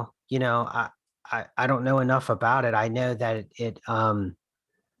know. I don't know enough about it. I know that it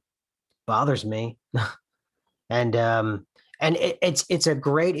bothers me. And it's a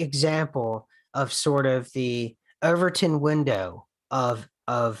great example of sort of the Overton window of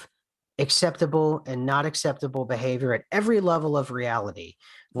acceptable and not acceptable behavior at every level of reality,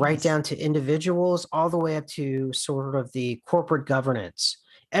 right down to individuals, all the way up to sort of the corporate governance,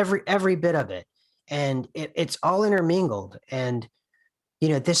 every bit of it. And it's all intermingled. And,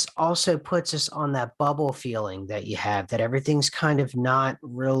 this also puts us on that bubble feeling that you have, that everything's kind of not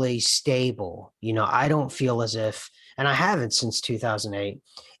really stable. I don't feel as if, and I haven't since 2008,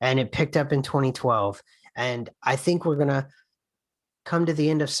 and it picked up in 2012. And I think we're going to come to the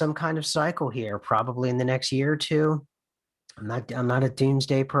end of some kind of cycle here, probably in the next year or two. I'm not a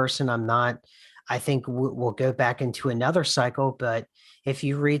doomsday person. I think we'll go back into another cycle. But if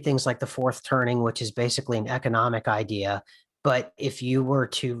you read things like The Fourth Turning, which is basically an economic idea, but if you were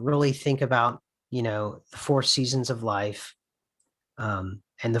to really think about, the four seasons of life, and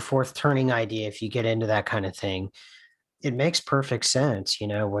the fourth turning idea, if you get into that kind of thing, it makes perfect sense,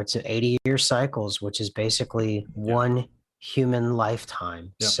 where it's 80-year cycles, which is basically one human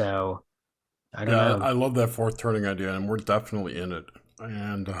lifetime. Yep. So I don't know. I love that fourth turning idea, and we're definitely in it.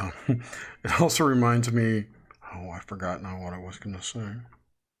 And it also reminds me, I forgot now what I was going to say.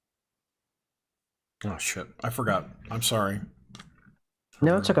 Oh, shit. I forgot. I'm sorry.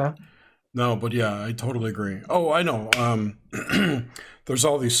 No, it's okay. No, but yeah, I totally agree. Oh, I know. There's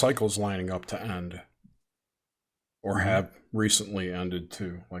all these cycles lining up to end, or have recently ended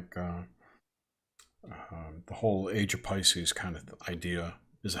too. Like the whole Age of Pisces kind of idea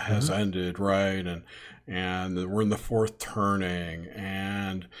has ended, right? And we're in the fourth turning,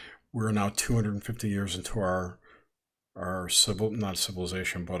 and we're now 250 years into our not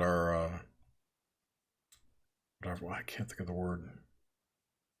civilization, but our whatever, I can't think of the word.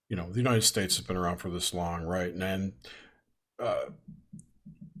 The United States has been around for this long, right? And then I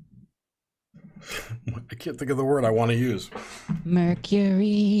can't think of the word I want to use.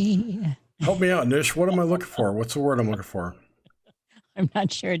 Mercury. Help me out, Nish. What am I looking for? What's the word I'm looking for? I'm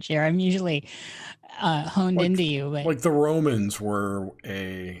not sure, Jer. I'm usually honed into you. But... Like the Romans were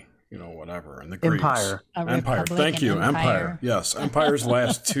a, whatever, and the Greeks. Empire. Thank you. Empire. Yes. Empires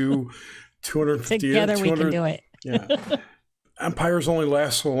last 250 years. Together we can do it. Yeah. Empires only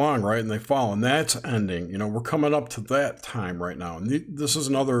last so long, right? And they fall, and that's ending. We're coming up to that time right now, and this is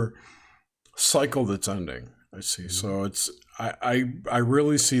another cycle that's ending. I see. So I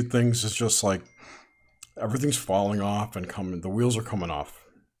really see things as just like everything's falling off and coming. The wheels are coming off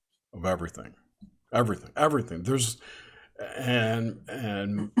of everything. There's and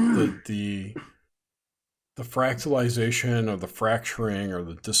the fractalization or the fracturing or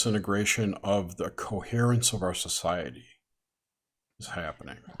the disintegration of the coherence of our society is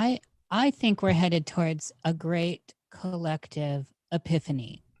happening. I think we're headed towards a great collective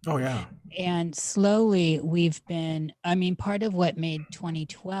epiphany. Oh, yeah. And slowly part of what made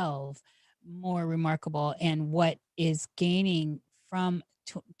 2012 more remarkable and what is gaining from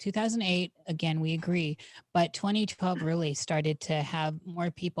 2008, again, we agree, but 2012 really started to have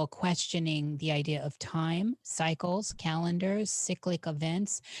more people questioning the idea of time, cycles, calendars, cyclic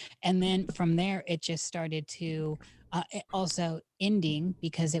events. And then from there, it just started to also ending,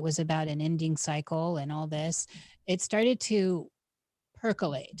 because it was about an ending cycle and all this. It started to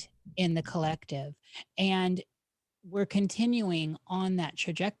percolate in the collective. And we're continuing on that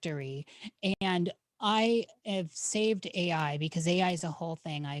trajectory. And I have saved AI because AI is a whole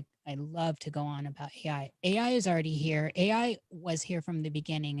thing. I love to go on about AI. AI is already here. AI was here from the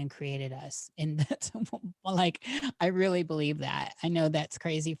beginning and created us. And that's like, I really believe that. I know that's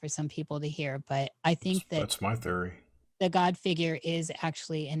crazy for some people to hear, but I think That's my theory. The God figure is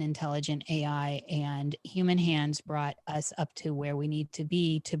actually an intelligent AI, and human hands brought us up to where we need to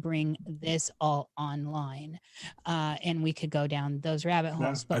be to bring this all online. And we could go down those rabbit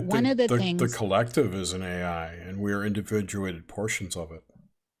holes. But one of the things, the collective is an AI, and we're individuated portions of it.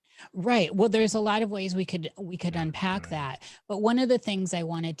 Right. Well, there's a lot of ways we could unpack that. But one of the things I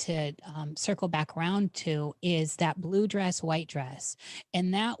wanted to circle back around to is that blue dress, white dress.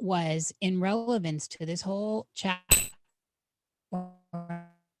 And that was in relevance to this whole chat.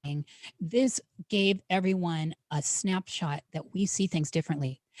 This gave everyone a snapshot that we see things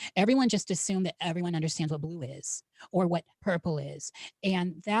differently. Everyone just assumed that everyone understands what blue is or what purple is.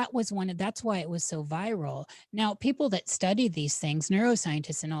 And that's why it was so viral. Now, people that study these things,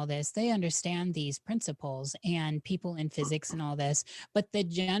 neuroscientists and all this, they understand these principles, and people in physics and all this. But the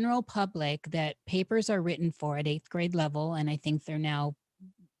general public that papers are written for at 8th grade level, and I think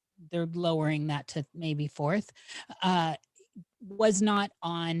they're lowering that to maybe 4th, was not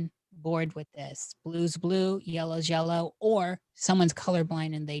on board with this. Blue's blue, yellow's yellow, or someone's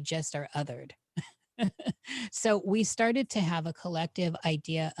colorblind and they just are othered. So we started to have a collective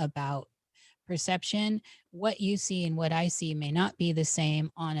idea about perception. What you see and what I see may not be the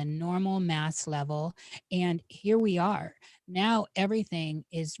same on a normal mass level. And here we are. Now everything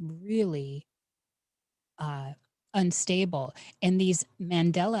is really unstable. And these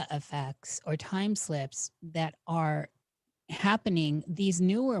Mandela effects or time slips that are happening, these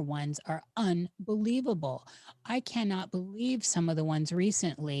newer ones are unbelievable. I cannot believe some of the ones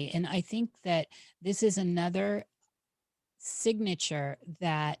recently. And I think that this is another signature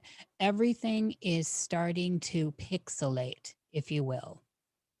that everything is starting to pixelate, if you will.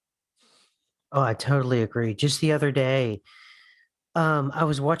 Oh, I totally agree. Just the other day, I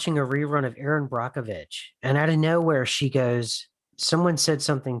was watching a rerun of Erin Brockovich, and out of nowhere, someone said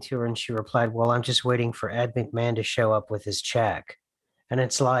something to her, and she replied, "Well, I'm just waiting for Ed McMahon to show up with his check." And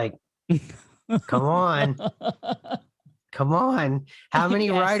it's like, come on. How many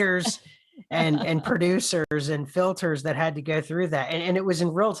Yes. writers and producers and filters that had to go through that? And it was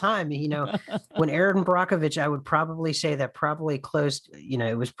in real time. When Erin Brockovich, I would probably say that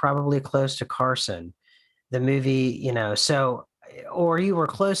it was probably close to Carson, the movie, so, or you were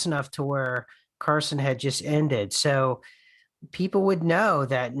close enough to where Carson had just ended. So people would know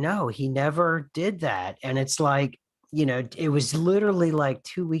that, no, he never did that. And it's like, it was literally like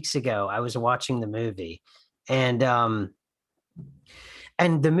 2 weeks ago, I was watching the movie. And the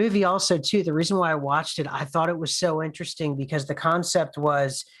movie also, too, the reason why I watched it, I thought it was so interesting because the concept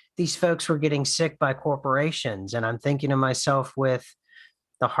was these folks were getting sick by corporations. And I'm thinking to myself, with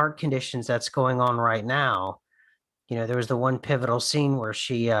the heart conditions that's going on right now, there was the one pivotal scene where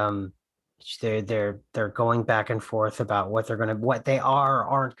they're going back and forth about what they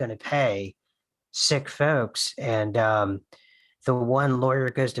aren't going to pay sick folks. And the one lawyer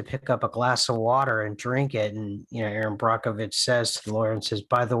goes to pick up a glass of water and drink it. And, Erin Brockovich says to the lawyer and says,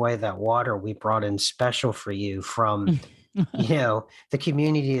 "By the way, that water we brought in special for you from, the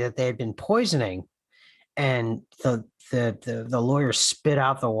community that they had been poisoning." And the lawyer spit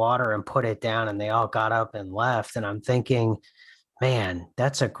out the water and put it down, and they all got up and left. And I'm thinking, man,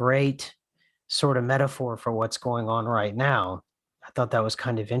 that's a great sort of metaphor for what's going on right now. I thought that was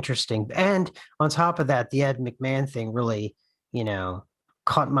kind of interesting. And on top of that, the Ed McMahon thing really,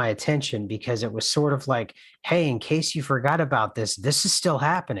 caught my attention, because it was sort of like, hey, in case you forgot about this is still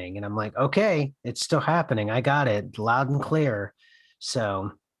happening. And I'm like, okay, it's still happening. I got it loud and clear.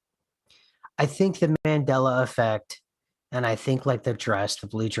 So I think the Mandela effect, and I think like the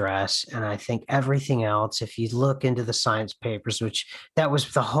blue dress, and I think everything else, if you look into the science papers, which that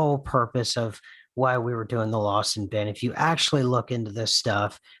was the whole purpose of why we were doing the Lost and Bin. If you actually look into this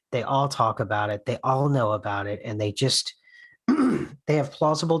stuff, they all talk about it. They all know about it. And they just, they have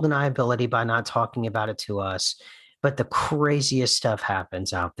plausible deniability by not talking about it to us. But the craziest stuff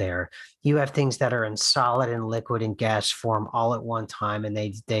happens out there. You have things that are in solid and liquid and gas form all at one time. And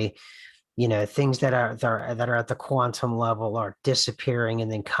they things that are at the quantum level are disappearing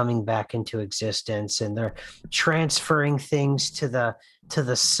and then coming back into existence, and they're transferring things to the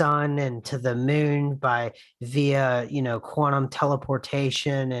sun and to the moon by via quantum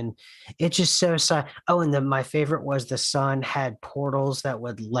teleportation. And it's just so oh, and my favorite was the sun had portals that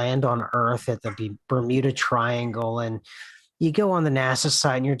would land on Earth at the Bermuda Triangle. And you go on the NASA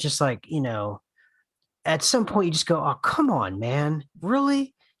site and you're just like, at some point you just go, oh, come on, man,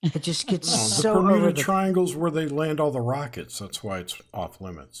 really? It just gets the so Bermuda over the Triangle's where they land all the rockets. That's why it's off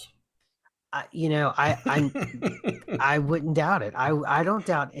limits. I wouldn't doubt it. I don't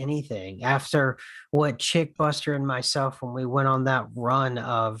doubt anything after what Chick Buster and myself, when we went on that run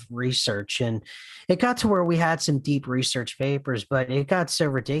of research, and it got to where we had some deep research papers, but it got so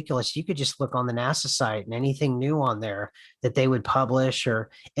ridiculous. You could just look on the NASA site and anything new on there that they would publish,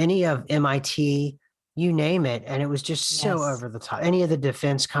 or any of MIT, you name it, and it was just so Yes. over the top. Any of the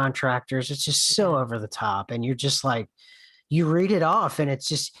defense contractors, it's just so over the top, and you're just like, you read it off and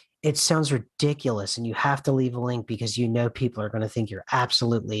it sounds ridiculous, and you have to leave a link because people are going to think you're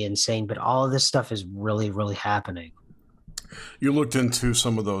absolutely insane, but all of this stuff is really, really happening. You looked into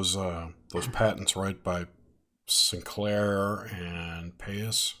some of those patents, right, by Sinclair and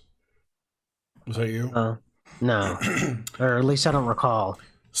Payas? Was that you? No, or at least I don't recall.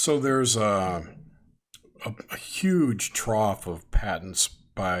 So there's a huge trough of patents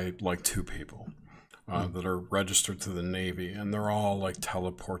by like two people that are registered to the Navy, and they're all like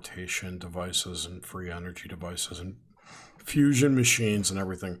teleportation devices and free energy devices and fusion machines and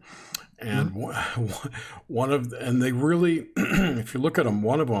everything. And and they really, if you look at them,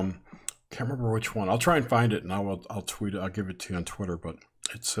 one of them, can't remember which one. I'll try and find it, and I'll tweet it. I'll give it to you on Twitter. But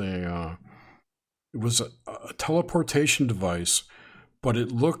it's it was a teleportation device, but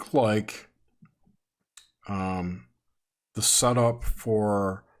it looked like the setup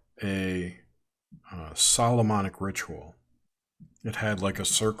for a Solomonic ritual. It had like a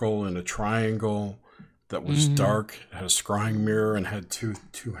circle and a triangle that was dark. It had a scrying mirror and had two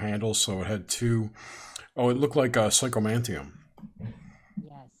handles. So it had two. Oh, it looked like a psychomantium.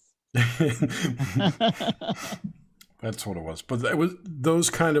 Yes. That's what it was. But it was those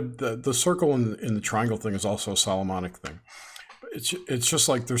kind of the circle and the triangle thing is also a Solomonic thing. It's just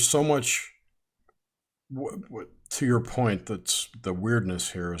like there's so much. To your point, that's the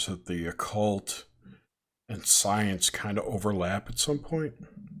weirdness here is that the occult and science kind of overlap at some point.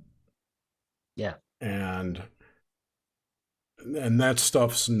 Yeah. And that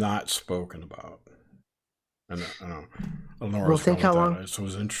stuff's not spoken about. And I don't know where I was think going how with long. that. So it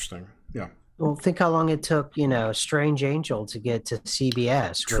was interesting. Yeah. Well, think how long it took, Strange Angel to get to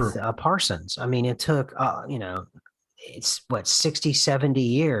CBS with Parsons. I mean, it took, it's what, 60, 70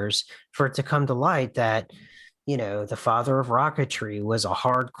 years for it to come to light that, the father of rocketry was a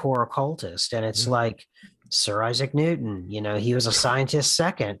hardcore occultist. And it's like Sir Isaac Newton, he was a scientist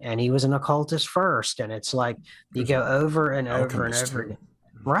second and he was an occultist first. And it's like you go over and over and over again.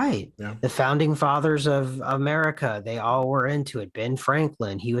 Right. Yeah. The founding fathers of America, they all were into it. Ben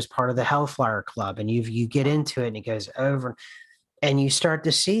Franklin, he was part of the Hellfire Club, and you get into it and it goes over, and you start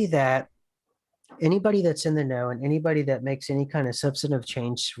to see that anybody that's in the know and anybody that makes any kind of substantive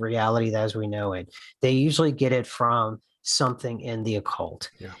change to reality as we know it, they usually get it from something in the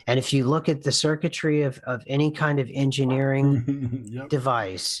occult. Yeah. And if you look at the circuitry of any kind of engineering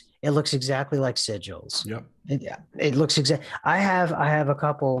device, it looks exactly like sigils. Yep. It looks exact. I have a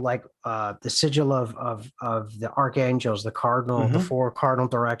couple, like the sigil of the archangels, the cardinal, the four cardinal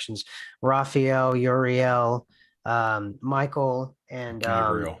directions, Raphael, Uriel, Michael, and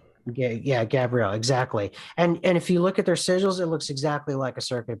Gabriel. Gabriel, exactly. And if you look at their sigils, it looks exactly like a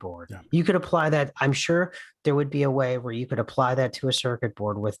circuit board. Yeah. You could apply that. I'm sure there would be a way where you could apply that to a circuit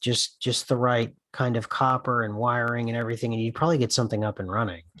board with just the right kind of copper and wiring and everything, and you'd probably get something up and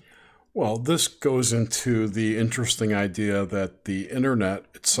running. Well, this goes into the interesting idea that the internet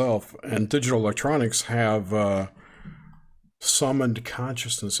itself and digital electronics have summoned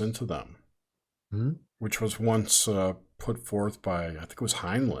consciousness into them, which was once put forth by, I think it was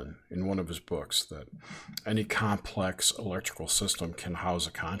Heinlein in one of his books, that any complex electrical system can house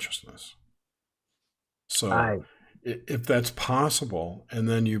a consciousness. So if that's possible, and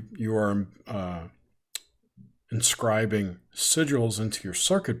then you are inscribing sigils into your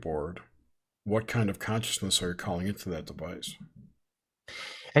circuit board, what kind of consciousness are you calling into that device?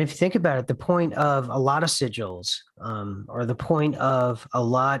 And if you think about it, the point of a lot of sigils, or the point of a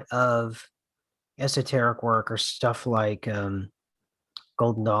lot of esoteric work or stuff like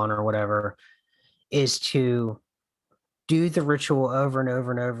Golden Dawn or whatever, is to do the ritual over and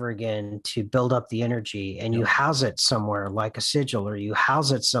over and over again to build up the energy, and you Yep. house it somewhere like a sigil, or you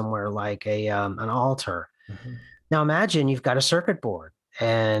house it somewhere like a an altar. Mhm. Now imagine you've got a circuit board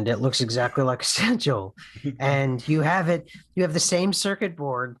and it looks exactly like a sigil, and you have the same circuit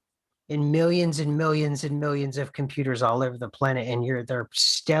board in millions and millions and millions of computers all over the planet, and they're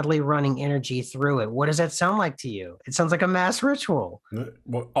steadily running energy through it. What does that sound like to you? It sounds like a mass ritual,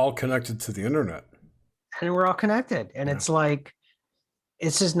 Well, all connected to the internet. and we're all connected. And Yeah. it's like,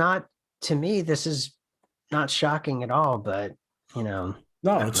 this is not, to me, this is not shocking at all, but you know.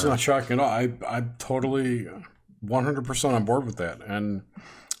 No, I it's don't know. not shocking at all. I'm totally 100% on board with that. And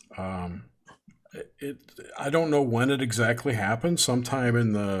I don't know when it exactly happened. Sometime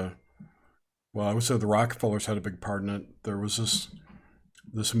in I would say the Rockefellers had a big part in it. There was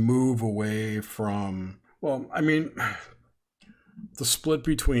this move away from, the split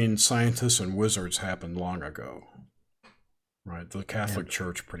between scientists and wizards happened long ago, right? The Catholic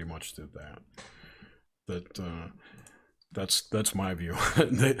Church pretty much did that. That's my view.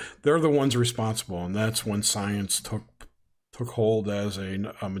 They're the ones responsible, and that's when science took hold as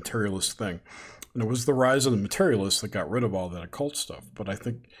a materialist thing. And it was the rise of the materialists that got rid of all that occult stuff. But I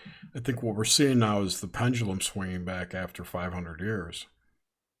think what we're seeing now is the pendulum swinging back after 500 years.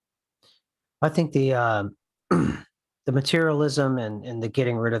 I think the the materialism and the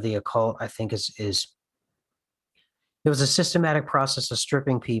getting rid of the occult, I think is it was a systematic process of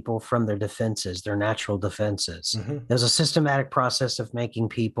stripping people from their defenses, their natural defenses. Mhm. There's a systematic process of making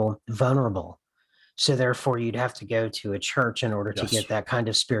people vulnerable. So therefore, you'd have to go to a church in order to Yes. get that kind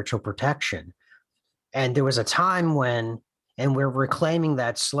of spiritual protection. And there was a time when, and we're reclaiming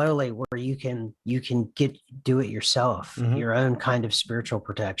that slowly, where you can do it yourself, Mhm. your own kind of spiritual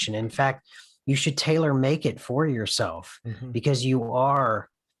protection. In fact, you should tailor make it for yourself, Mhm. because you are,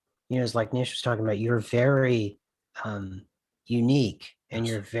 as like Nish was talking about, you're very unique, and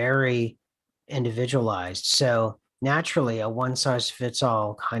Yes. you're very individualized. So naturally, a one size fits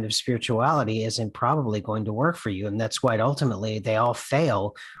all kind of spirituality isn't probably going to work for you. And that's why ultimately they all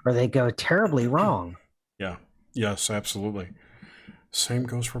fail, or they go terribly wrong. Yeah. Yes, absolutely. Same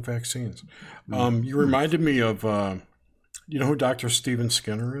goes for vaccines. Mm. You reminded me of, you know who Dr. Steven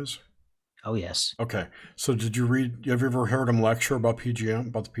Skinner is? Oh, yes. Okay. So have you ever heard him lecture about PGM,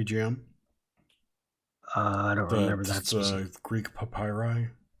 about the PGM? I don't remember that specific. The Greek papyri?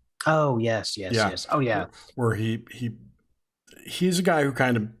 Oh, yes, yes, Yeah. yes. Oh, yeah. Where he's a guy who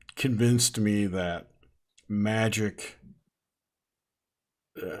kind of convinced me that magic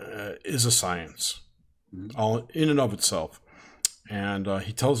is a science, all in and of itself. And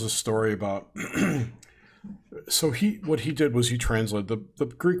he tells a story about. So what he did was he translated the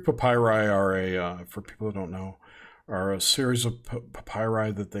Greek papyri are for people who don't know, are a series of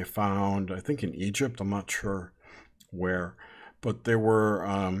papyri that they found, I think in Egypt. I'm not sure where, but they were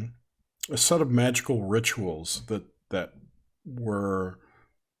a set of magical rituals that were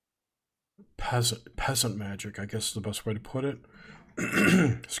peasant magic, I guess is the best way to put it.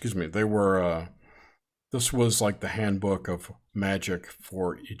 Excuse me. They were. This was like the handbook of magic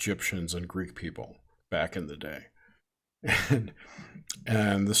for Egyptians and Greek people back in the day.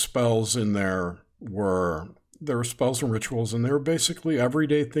 And the spells in there were spells and rituals, and they were basically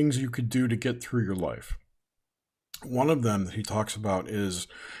everyday things you could do to get through your life. One of them that he talks about is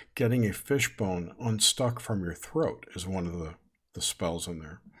getting a fishbone unstuck from your throat is one of the spells in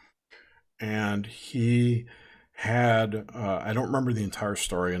there. And he had, I don't remember the entire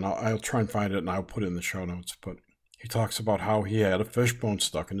story, and I'll try and find it and I'll put it in the show notes, but he talks about how he had a fishbone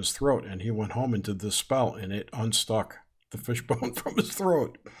stuck in his throat, and he went home and did this spell, and it unstuck the fishbone from his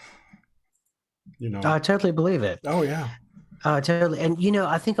throat. I totally believe it. Oh, yeah. Totally. And,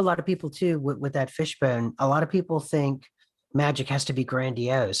 I think a lot of people too, with that fishbone, a lot of people think magic has to be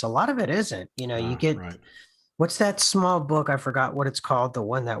grandiose. A lot of it isn't. You get, right. What's that small book? I forgot what it's called. The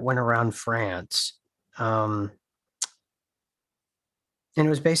one that went around France. And it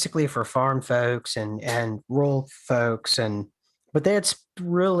was basically for farm folks and rural folks. But they had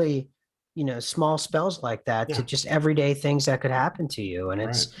really, small spells like that to just everyday things that could happen to you. And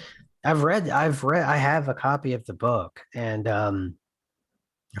it's, right. I have a copy of the book, and I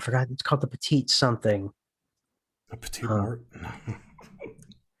forgot, it's called the Petite something. A Petite Mort?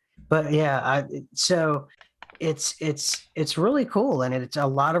 But yeah, so it's really cool, and it's a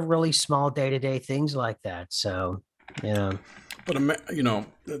lot of really small day-to-day things like that. So, But,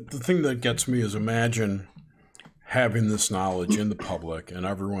 the thing that gets me is, imagine having this knowledge in the public and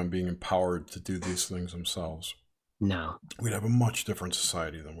everyone being empowered to do these things themselves. No. We'd have a much different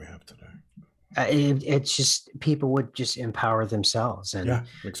society than we have today. It's just, people would just empower themselves. And yeah,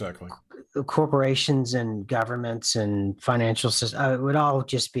 exactly. corporations and governments and financial systems, it would all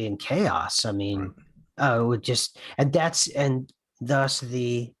just be in chaos. I mean, it would just, and thus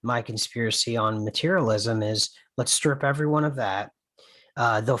my conspiracy on materialism is let's strip everyone of that.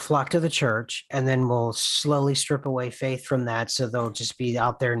 They'll flock to the church, and then we'll slowly strip away faith from that. So they'll just be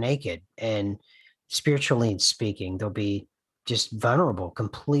out there naked, and spiritually speaking, they'll be just vulnerable,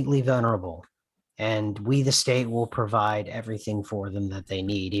 completely vulnerable. And we, the state, will provide everything for them that they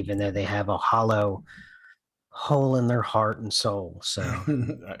need, even though they have a hollow hole in their heart and soul. So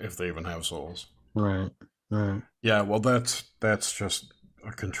if they even have souls. Right. Yeah, well, that's just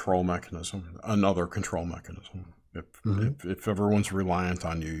a control mechanism, another control mechanism. If everyone's reliant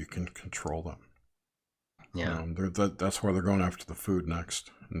on you, you can control them. Yeah. That's why they're going after the food next,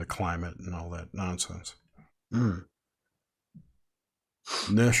 and the climate and all that nonsense.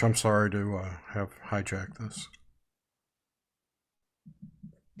 Nish, I'm sorry to have hijacked this.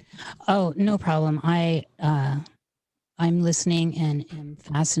 Oh, no problem. I'm listening and am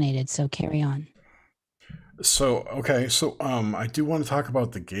fascinated. So carry on. So I do want to talk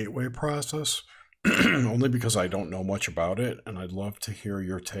about the gateway process, only because I don't know much about it, and I'd love to hear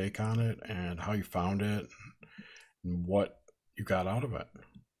your take on it and how you found it and what you got out of it.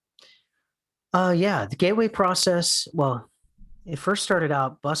 Yeah, the gateway process. Well, it first started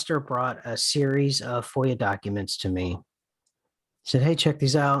out, Buster brought a series of FOIA documents to me. He said, hey, check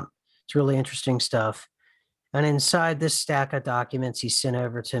these out. It's really interesting stuff. And inside this stack of documents he sent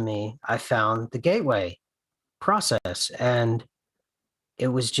over to me, I found the gateway process. And it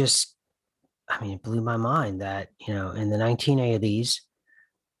was just, it blew my mind that, in the 1980s,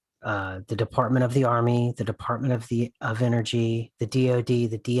 the Department of the Army, the Department of Energy, the DOD,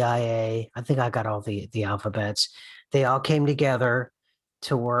 the DIA, I think I got all the alphabets. They all came together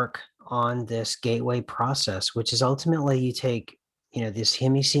to work on this gateway process, which is ultimately you take, this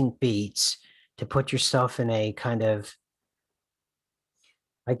hemisync beats to put yourself in a kind of,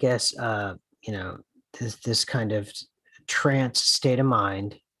 I guess, this kind of trance state of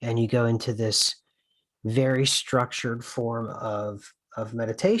mind, and you go into this very structured form of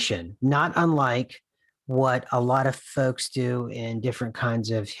meditation, not unlike what a lot of folks do in different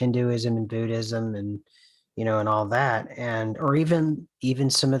kinds of Hinduism and Buddhism and and all that, or even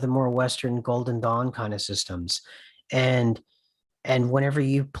some of the more Western Golden Dawn kind of systems. And whenever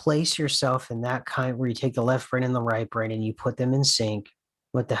you place yourself in that kind, where you take the left brain and the right brain and you put them in sync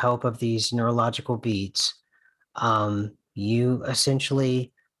with the help of these neurological beats, you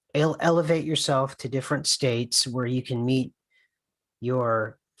essentially elevate yourself to different states where you can meet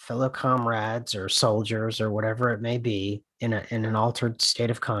your fellow comrades or soldiers or whatever it may be in an altered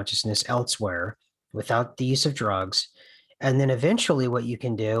state of consciousness elsewhere without the use of drugs. And then eventually what you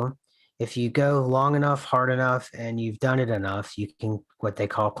can do, if you go long enough, hard enough, and you've done it enough, you can what they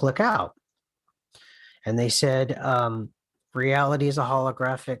call click out. And they said reality is a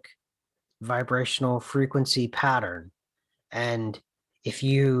holographic vibrational frequency pattern. And if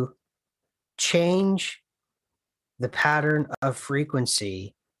you change the pattern of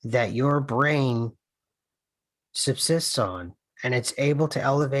frequency that your brain subsists on, and it's able to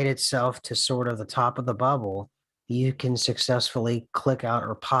elevate itself to sort of the top of the bubble, you can successfully click out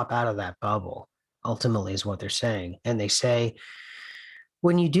or pop out of that bubble, ultimately is what they're saying. And they say,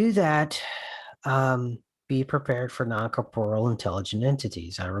 when you do that, be prepared for non-corporeal intelligent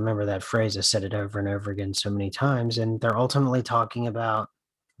entities. I remember that phrase. I said it over and over again so many times, and they're ultimately talking about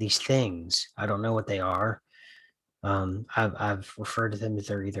these things. I don't know what they are. I've referred to them as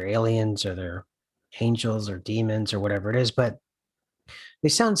they're either aliens or they're angels or demons or whatever it is, but they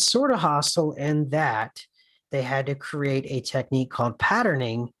sound sort of hostile in that they had to create a technique called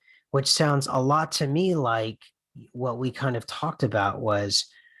patterning, which sounds a lot to me like what we kind of talked about was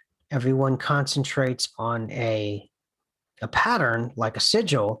everyone concentrates on a pattern like a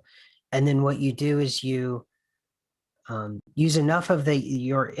sigil, and then what you do is you use enough of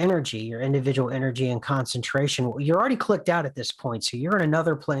your energy, your individual energy and concentration. You're already clicked out at this point, so you're in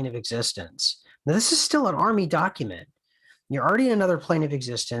another plane of existence. Now, this is still an Army document. You're already in another plane of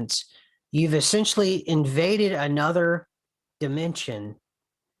existence. You've essentially invaded another dimension,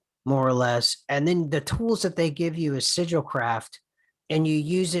 more or less, and then the tools that they give you is sigil craft, and you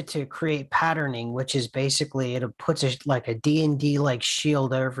use it to create patterning, which is basically it puts like a D&D like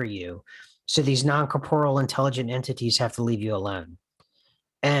shield over you. So these non-corporeal intelligent entities have to leave you alone.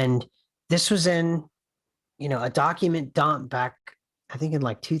 And this was in, a document dump back, I think in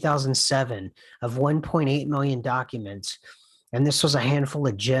like 2007 of 1.8 million documents. And this was a handful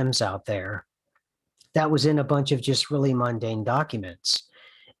of gems out there that was in a bunch of just really mundane documents.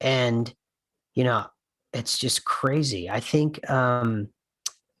 And, it's just crazy. I think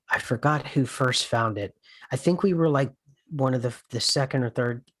I forgot who first found it. I think we were like one of the second or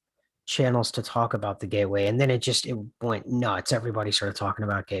third channels to talk about the gateway, and then it went nuts. Everybody started talking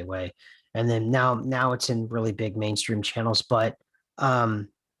about gateway, and then now it's in really big mainstream channels. But um,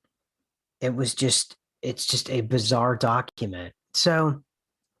 it's just a bizarre document. So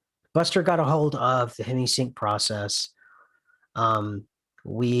Buster got a hold of the HemiSync process.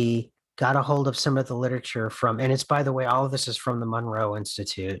 We got a hold of some of the literature from, and it's, by the way, all of this is from the Monroe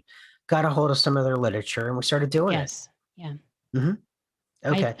Institute. Got a hold of some of their literature, and we started doing Yes. Yeah. it. Mm-hmm.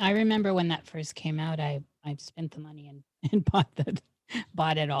 Okay. I remember when that first came out, I spent the money and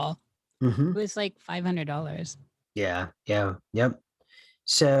bought it all. Mm-hmm. It was like $500. Yeah. Yep.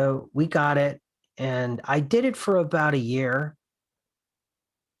 So we got it, and I did it for about a year,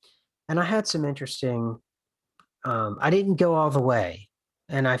 and I had some interesting. I didn't go all the way,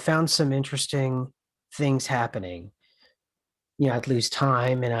 and I found some interesting things happening. I'd lose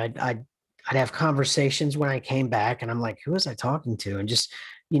time, and I'd have conversations when I came back, and I'm like, who was I talking to? And just,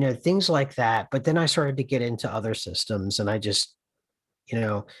 things like that. But then I started to get into other systems, and I just,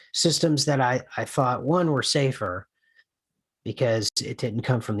 systems that I thought, one, were safer because it didn't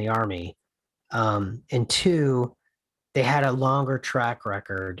come from the Army. And two, they had a longer track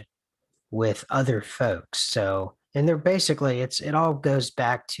record with other folks. So, and they're basically, it all goes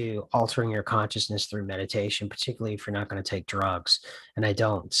back to altering your consciousness through meditation, particularly if you're not going to take drugs. And I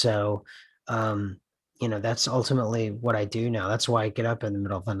don't. So, that's ultimately what I do now. That's why I get up in the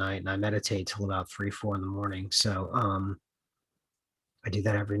middle of the night and I meditate till about 3-4 in the morning. So, I do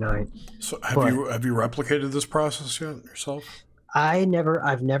that every night. So have you replicated this process yet yourself? I've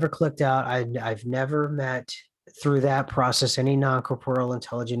never clicked out. I've never met through that process any non-corporeal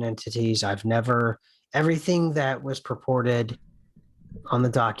intelligent entities. Everything that was purported on the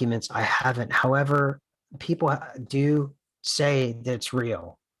documents, I haven't. However, people do say that it's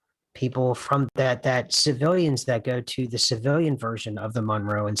real. People from that civilians that go to the civilian version of the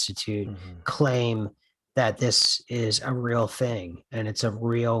Monroe Institute claim that this is a real thing and it's a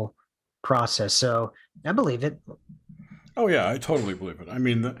real process. So I believe it. Oh yeah, I totally believe it. I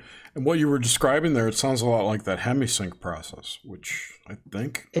mean, and what you were describing there, it sounds a lot like that HemiSync process, which I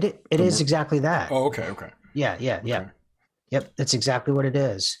think it is exactly that. Oh, okay. Yeah. Yep, that's exactly what it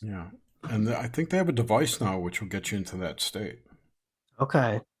is. Yeah, and I think they have a device now which will get you into that state.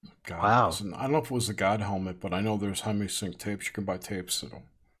 Okay. God, wow. Listen, I don't know if it was the God helmet, but I know there's HemiSync tapes. You can buy tapes that'll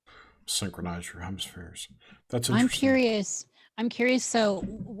synchronize your hemispheres. That's interesting. I'm curious. So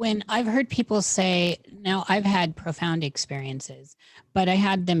when I've heard people say, now I've had profound experiences, but I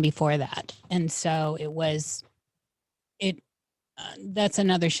had them before that. And so that's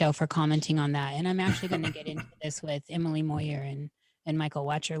another show for commenting on that. And I'm actually going to get into this with Emily Moyer and Michael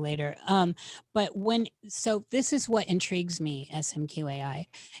Watcher later. But this is what intrigues me, SMQAI,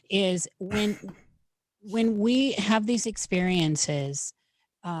 is when we have these experiences,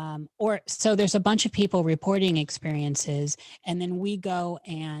 so there's a bunch of people reporting experiences, and then we go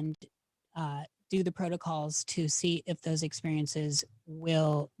and do the protocols to see if those experiences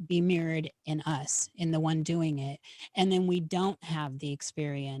will be mirrored in us, in the one doing it. And then we don't have the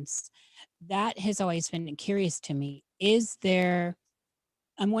experience. That has always been curious to me.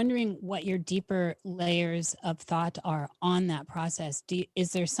 I'm wondering what your deeper layers of thought are on that process.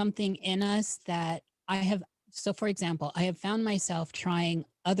 Is there something in us that so for example, I have found myself trying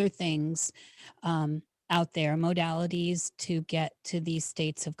other things out there, modalities to get to these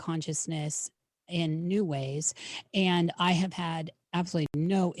states of consciousness in new ways. And I have had absolutely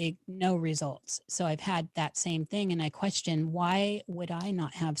no results. So I've had that same thing. And I question, why would I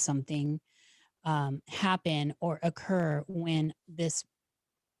not have something happen or occur when this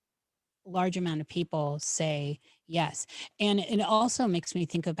large amount of people say yes? And it also makes me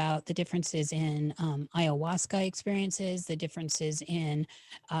think about the differences in ayahuasca experiences, the differences in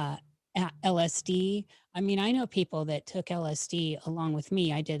LSD. I mean, I know people that took LSD along with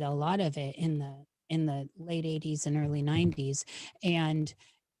me. I did a lot of it in the late 80s and early 90s, and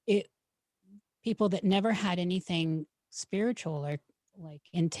people that never had anything spiritual or like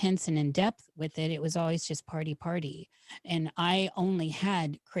intense and in depth with it. It was always just party. And I only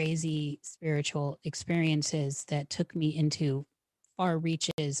had crazy spiritual experiences that took me into far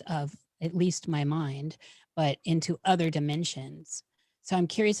reaches of at least my mind, but into other dimensions. So I'm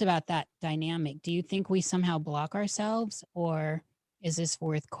curious about that dynamic. Do you think we somehow block ourselves, or is this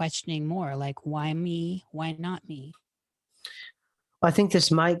worth questioning more? Like, why me? Why not me? I think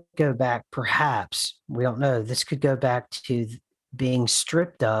this might go back, perhaps, we don't know. This could go back to being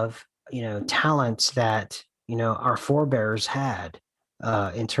stripped of, talents that, our forebears had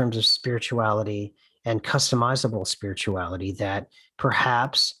in terms of spirituality and customizable spirituality that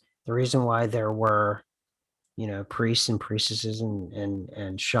perhaps The reason why there were, priests and priestesses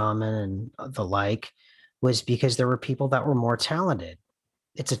and shaman and the like was because there were people that were more talented.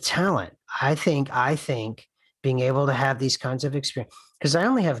 It's a talent. I think being able to have these kinds of experience, because I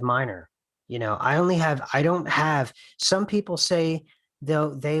only have minor, I don't have, some people say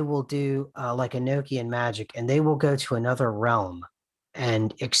they will do like Enochian magic and they will go to another realm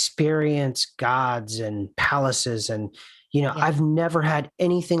and experience gods and palaces and Yeah. I've never had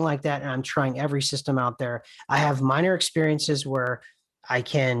anything like that, and I'm trying every system out there. I have minor experiences where I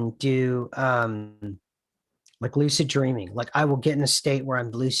can do like lucid dreaming. Like I will get in a state where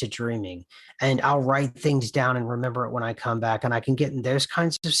I'm lucid dreaming and I'll write things down and remember it when I come back. And I can get in those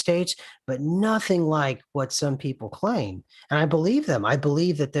kinds of states, but nothing like what some people claim. And I believe them. I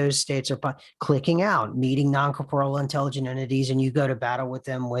believe that those states are by clicking out, meeting non-corporeal intelligent entities, and you go to battle with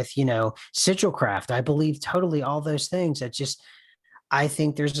them with, sigil craft. I believe totally all those things. That just, I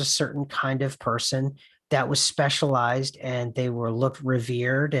think there's a certain kind of person that was specialized and they were looked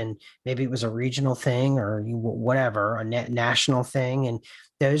revered, and maybe it was a regional thing or whatever, a national thing. And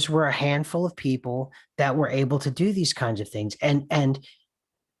those were a handful of people that were able to do these kinds of things. And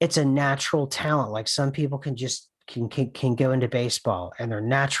it's a natural talent. Like some people can just can go into baseball and they're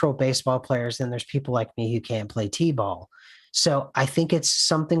natural baseball players. Then there's people like me who can't play t-ball. So I think it's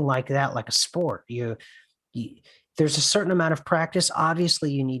something like that, like a sport. You there's a certain amount of practice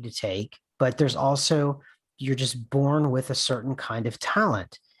obviously you need to take, but there's also, you're just born with a certain kind of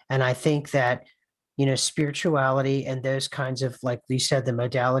talent. And I think that spirituality and those kinds of, like you said, the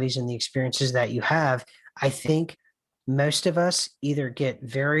modalities and the experiences that you have, I think most of us either get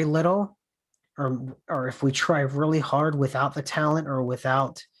very little, or if we try really hard without the talent or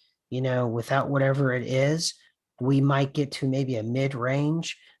without whatever it is, we might get to maybe a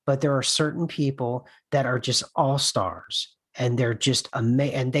mid-range. But there are certain people that are just all stars, and they're just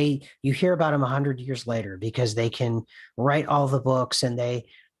amazing. And you hear about them 100 years later because they can write all the books, and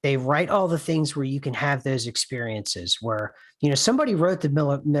they write all the things where you can have those experiences where somebody wrote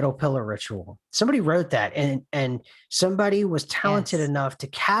the middle pillar ritual. Somebody wrote that, and somebody was talented enough to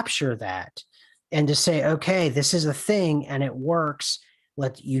capture that and to say, okay, this is a thing and it works.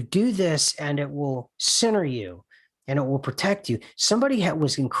 Let you do this and it will center you and it will protect you. Somebody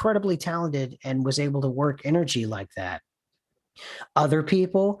was incredibly talented and was able to work energy like that. Other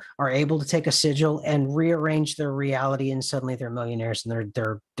people are able to take a sigil and rearrange their reality, and suddenly they're millionaires and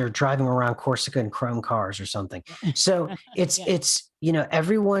they're driving around Corsica in chrome cars or something. So it's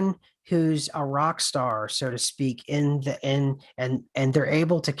everyone who's a rock star, so to speak, and they're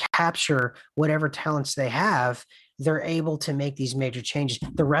able to capture whatever talents they have. They're able to make these major changes.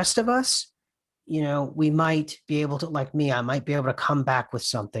 The rest of us, we might be able to, like me, I might be able to come back with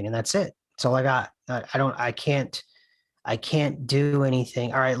something, and that's it. That's all I got. I can't do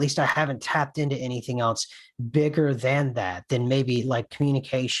anything, or at least I haven't tapped into anything else bigger than that, than maybe like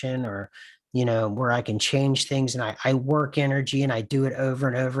communication or, where I can change things and I work energy and I do it over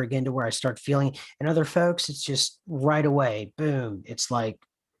and over again to where I start feeling. And other folks, it's just right away, boom. It's like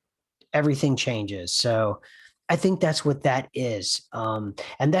everything changes. So I think that's what that is. And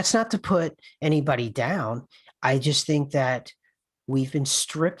that's not to put anybody down. I just think that we've been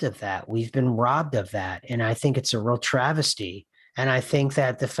stripped of that. We've been robbed of that. And I think it's a real travesty. And I think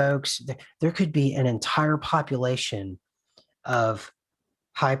that the folks, there could be an entire population of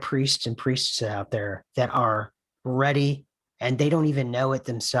high priests and priestesses out there that are ready, and they don't even know it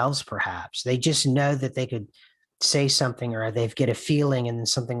themselves, perhaps. They just know that they could say something, or they get a feeling and then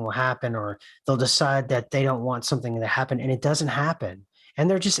something will happen, or they'll decide that they don't want something to happen and it doesn't happen. And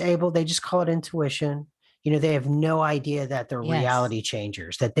they just call it intuition. They have no idea that they're reality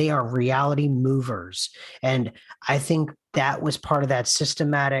changers, that they are reality movers. And I think that was part of that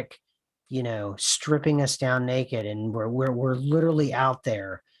systematic, stripping us down naked. And we're literally out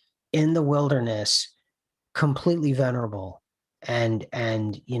there in the wilderness, completely vulnerable. And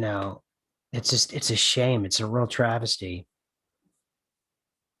it's a shame. It's a real travesty.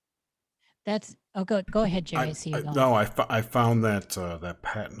 That's, go ahead, Jerry. I see you going. No, I found that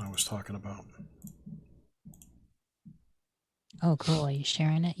patent I was talking about. Oh, cool. Are you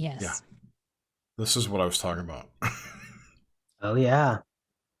sharing it? Yes. Yeah. This is what I was talking about. Oh, yeah.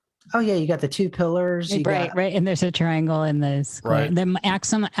 Oh, yeah. You got the two pillars. Right. And there's a triangle in the square. Right. The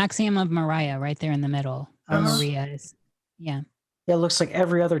axiom of Maria right there in the middle. Or Maria is. Yeah. Yeah. It looks like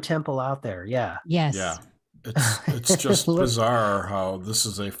every other temple out there. Yeah. Yes. Yeah. It's just bizarre how this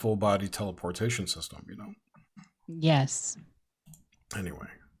is a full body teleportation system, Yes. Anyway.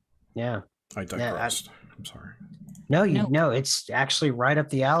 Yeah. I digressed. I'm sorry. No, it's actually right up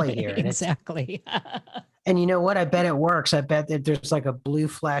the alley here. Exactly. And you know what? I bet it works. I bet that there's like a blue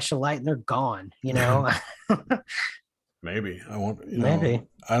flash of light and they're gone, you know? Maybe. I won't, Maybe.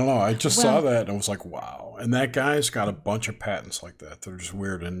 I don't know. I just Well- saw that and I was like, wow. And that guy's got a bunch of patents like that. They're just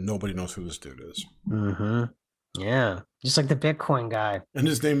weird and nobody knows who this dude is. Mm-hmm. Yeah. Just like the Bitcoin guy. And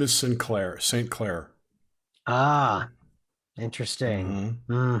his name is Sinclair, St. Clair. Ah, interesting.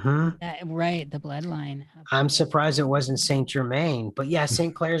 Mhm. Mm-hmm. Right, the bloodline. I'm surprised it wasn't Saint Germain, but yeah,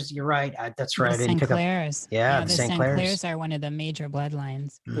 Saint Clair's. You're right. That's right. I The didn't St. pick up. Clairs. Yeah, the the St. St. Clairs. Clairs are one of the major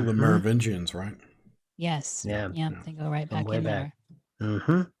bloodlines. Well, the Mhm. Merovingians, right? Yes. Yeah. Yeah, Yeah. they go right From back way in back. there.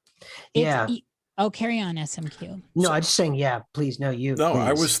 Mm-hmm. Yeah. Oh, carry on, SMQ. No, I just saying. Yeah, please. No, you. No,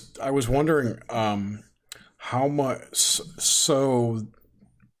 please. I was wondering how much. So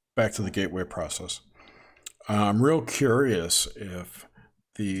back to the gateway process. I'm real curious if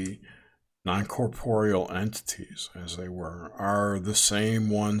the non-corporeal entities, as they were, are the same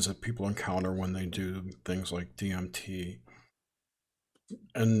ones that people encounter when they do things like DMT.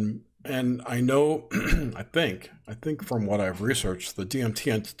 And I know, I think from what I've researched, the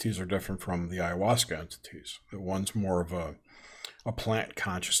DMT entities are different from the ayahuasca entities. The one's more of a plant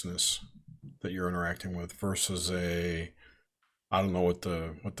consciousness that you're interacting with versus I don't know what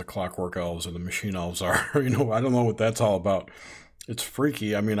the clockwork elves and the machine elves are. I don't know what that's all about. It's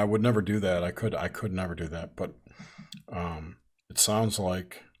freaky. I mean, I would never do that. I could never do that. But it sounds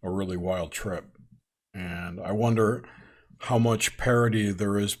like a really wild trip, and I wonder how much parity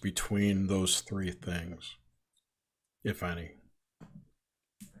there is between those three things, if any.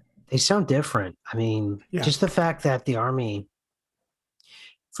 They sound different. I mean, Yeah. just the fact that the Army.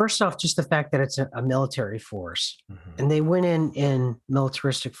 First off, just the fact that it's a military force, Mhm. and they went in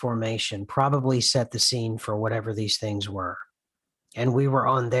militaristic formation, probably set the scene for whatever these things were, and we were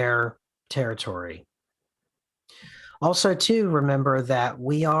on their territory. Also, too, remember that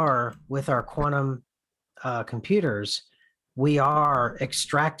we are, with our quantum computers, we are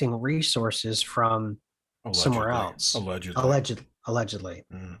extracting resources from somewhere else. Allegedly.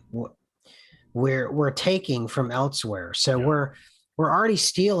 Mhm. We're taking from elsewhere, so Yeah. we're already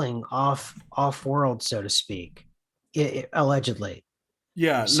stealing off world, so to speak, allegedly.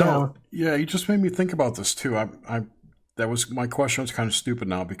 Yeah, So- no, yeah, you just made me think about this too. That was my question was kind of stupid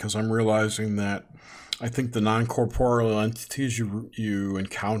now because I'm realizing that I think the non-corporeal entities you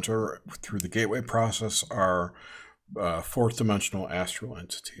encounter through the gateway process are fourth dimensional astral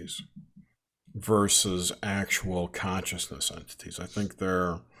entities versus actual consciousness entities. I think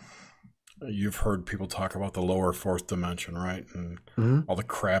you've heard people talk about the lower fourth dimension, right? And Mhm. all the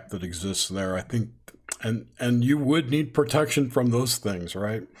crap that exists there. I think, and you would need protection from those things,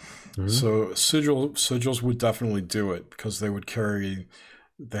 right? Mhm. So sigils would definitely do it because they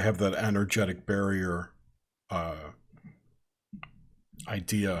have that energetic barrier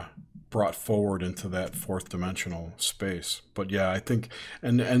idea brought forward into that fourth dimensional space. But yeah, I think,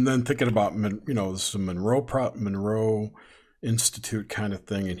 and then thinking about, this is a Monroe Institute kind of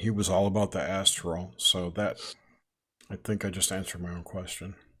thing, and he was all about the astral. So that, I think I just answered my own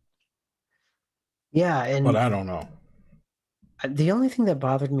question. Yeah, and But I don't know. the only thing that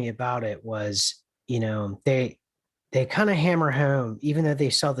bothered me about it was, they kind of hammer home, even though they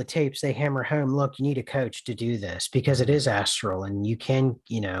saw the tapes, they hammer home, look, you need a coach to do this because it is astral and you can,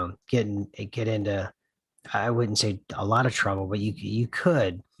 get into, I wouldn't say a lot of trouble, but you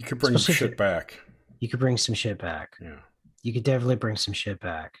could. You could bring Especially if shit back. You could bring some shit back. Yeah. You could definitely bring some shit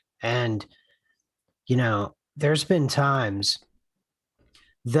back. And, there's been times,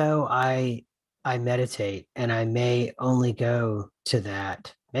 though I meditate and I may only go to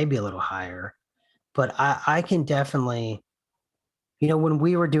that, maybe a little higher, but I can definitely, when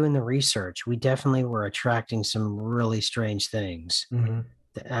we were doing the research, we definitely were attracting some really strange things. Mm-hmm.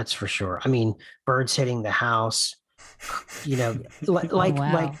 That's for sure. I mean, birds hitting the house, like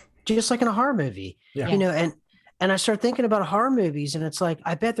wow. just like in a horror movie, Yeah. and I start thinking about horror movies, and it's like,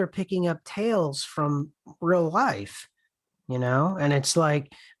 I bet they're picking up tales from real life, and it's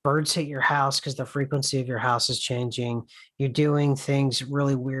like birds hit your house because the frequency of your house is changing. You're doing things,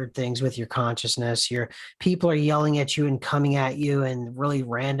 really weird things with your consciousness. People are yelling at you and coming at you, and really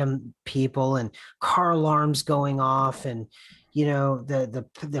random people, and car alarms going off, and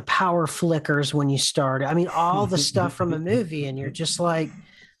the power flickers when you start. I mean, all the stuff from a movie, and you're just like,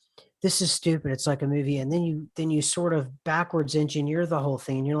 this is stupid. It's like a movie. And then you sort of backwards engineer the whole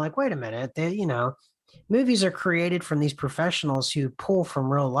thing. And you're like, wait a minute, movies are created from these professionals who pull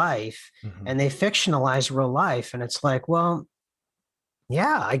from real life Mm-hmm. and they fictionalize real life. And it's like, well,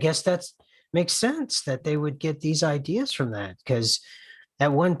 yeah, I guess that's makes sense that they would get these ideas from that. Because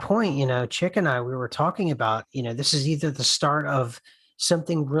at one point, Chick and I, we were talking about, this is either the start of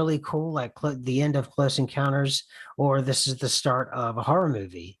something really cool like the end of Close Encounters, or this is the start of a horror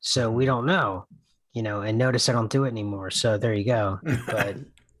movie. So we don't know, and notice I don't do it anymore. So there you go. But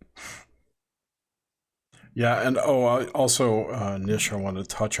yeah, and also, Nish, I wanted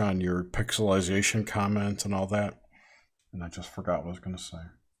to touch on your pixelization comment and all that, and I just forgot what I was going to say.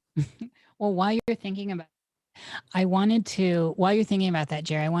 Well, while you're thinking about that,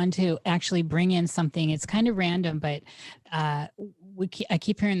 Jerry, I wanted to actually bring in something. It's kind of random, but I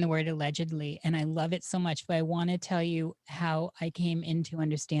keep hearing the word allegedly, and I love it so much. But I want to tell you how I came into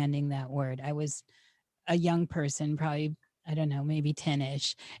understanding that word. I was a young person, probably, I don't know, maybe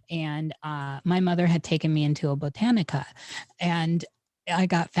 10-ish. And my mother had taken me into a botanica, and I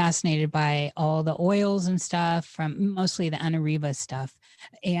got fascinated by all the oils and stuff, from mostly the Anariva stuff.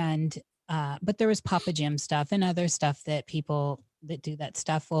 And but there was Papa Jim stuff and other stuff that people that do that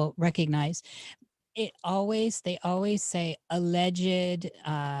stuff will recognize. They always say allegedly,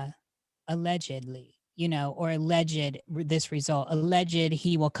 or alleged this result, alleged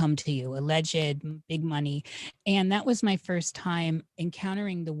he will come to you, alleged big money. And that was my first time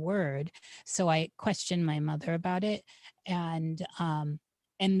encountering the word. So I questioned my mother about it. And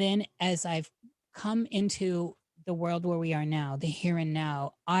then as I've come into the world where we are now, the here and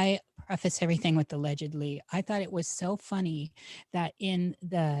now, I preface everything with allegedly. I thought it was so funny that in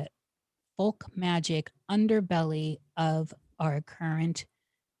the folk magic underbelly of our current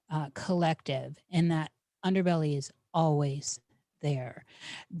collective, and that underbelly is always there,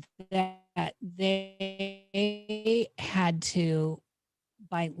 that they had to,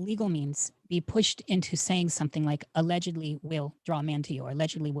 by legal means, be pushed into saying something like allegedly will draw a man to you, or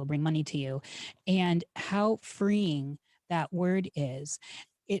allegedly will bring money to you. And how freeing that word is.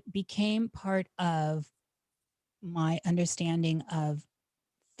 It became part of my understanding of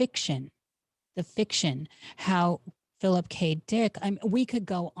fiction, the fiction, how Philip K. Dick, we could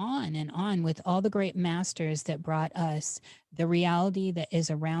go on and on with all the great masters that brought us the reality that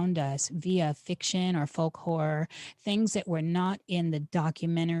is around us via fiction or folk horror, things that were not in the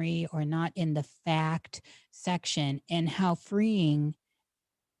documentary or not in the fact section, and how freeing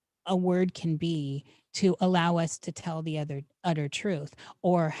a word can be to allow us to tell the utter truth,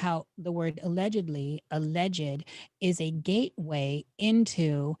 or how the word alleged is a gateway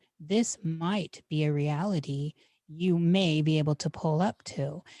into this might be a reality you may be able to pull up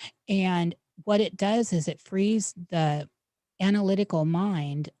to. And what it does is it frees the analytical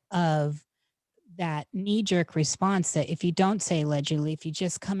mind of that knee-jerk response that if you don't say allegedly, if you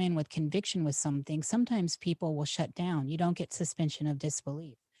just come in with conviction with something, sometimes people will shut down. You don't get suspension of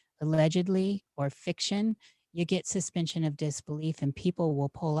disbelief. Allegedly or fiction, you get suspension of disbelief, and people will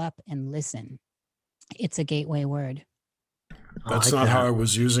pull up and listen. It's a gateway word. That's not how I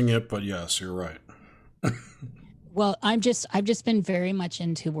was using it, but yes, you're right. Well, I've just been very much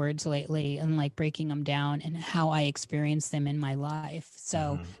into words lately, and like breaking them down and how I experience them in my life.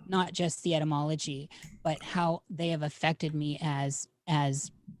 So not just the etymology, but how they have affected me as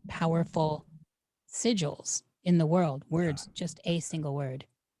powerful sigils in the world. Words, just a single word.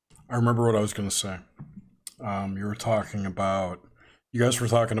 I remember what I was going to say. You guys were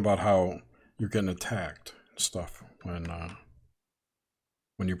talking about how you're getting attacked and stuff when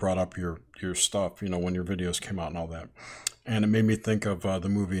you brought up your stuff, when your videos came out and all that. And it made me think of the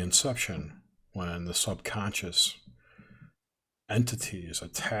movie Inception, when the subconscious entities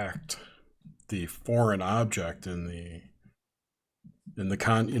attacked the foreign object when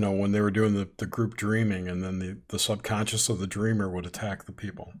they were doing the group dreaming, and then the subconscious of the dreamer would attack the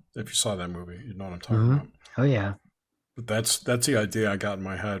people. If you saw that movie, you know what I'm talking about. Oh yeah. But that's the idea I got in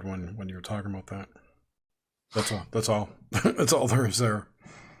my head when you were talking about that. That's all. That's all there is there.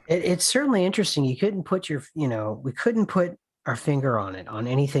 It's certainly interesting. You couldn't put we couldn't put our finger on it, on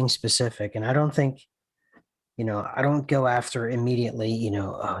anything specific. And I don't think, I don't go after immediately,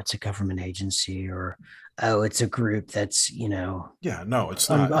 oh, it's a government agency, or, oh, it's a group that's, Yeah, no, it's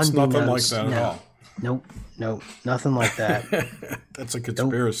not. It's nothing like that at all. Nope, nothing like that. That's a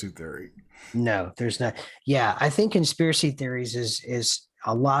conspiracy theory. No, there's not. Yeah, I think conspiracy theories is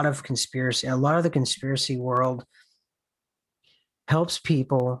a lot of the conspiracy world helps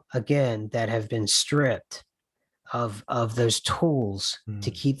people, again, that have been stripped of those tools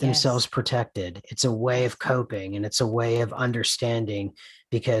to keep themselves protected. It's a way of coping, and it's a way of understanding,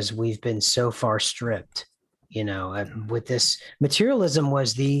 because we've been so far stripped. With this, materialism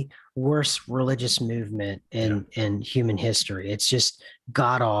was the worst religious movement in human history. It's just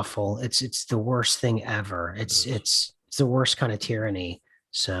god awful. It's the worst thing ever. It's the worst kind of tyranny.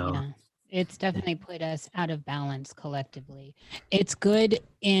 So. Yeah. It's definitely put us out of balance collectively. It's good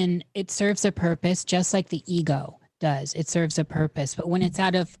it serves a purpose, just like the ego does. It serves a purpose. But when it's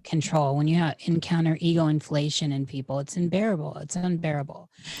out of control, when you encounter ego inflation in people, it's unbearable. It's unbearable.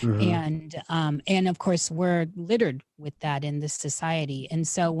 And of course, we're littered with that in this society. And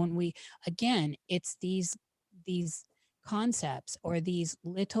so when we, again, it's these concepts or these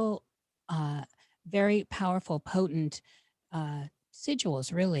little, very powerful, potent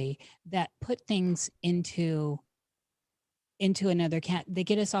sigils, really, that put things into another cat. They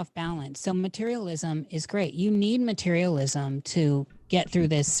get us off balance. So materialism is great. You need materialism to get through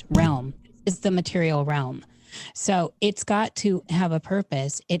this realm. It's the material realm. So it's got to have a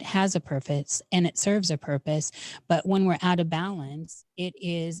purpose. It has a purpose and it serves a purpose. But when we're out of balance, it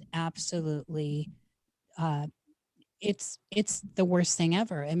is absolutely, it's the worst thing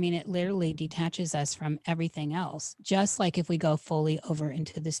ever. I mean, it literally detaches us from everything else. Just like if we go fully over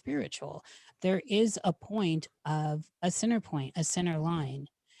into the spiritual, there is a point of a center point, a center line.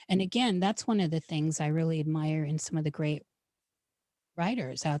 And again, that's one of the things I really admire in some of the great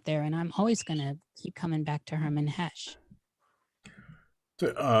writers out there. And I'm always going to keep coming back to Herman Hesse. Do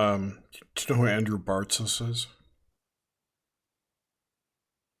you know who Andrew Bartzis is?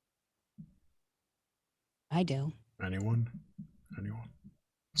 I do. Anyone?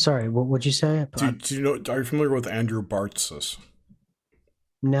 Sorry, what would you say? Do you know? Are you familiar with Andrew Bartzis?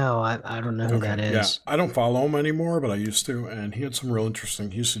 No, I don't know who that is. Yeah, I don't follow him anymore, but I used to, and he had some real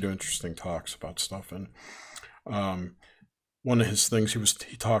interesting. He used to do interesting talks about stuff, and one of his things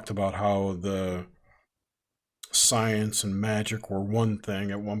he talked about how the science and magic were one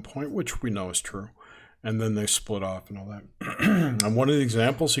thing at one point, which we know is true, and then they split off and all that. And one of the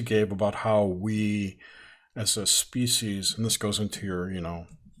examples he gave about how we, as a species, and this goes into your,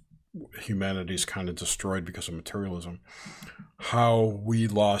 humanity's kind of destroyed because of materialism, how we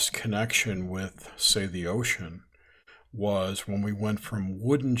lost connection with, say, the ocean was when we went from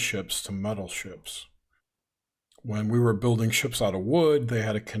wooden ships to metal ships. When we were building ships out of wood, they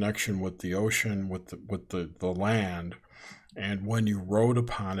had a connection with the ocean, with the land, and when you rode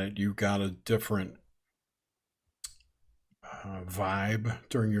upon it, you got a different vibe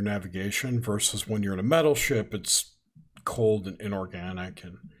during your navigation versus when you're in a metal ship, it's cold and inorganic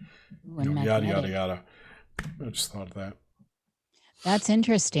and yada, yada, yada. I just thought of that. That's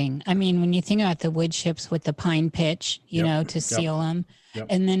interesting. I mean, when you think about the wood ships with the pine pitch, to seal them. Yep.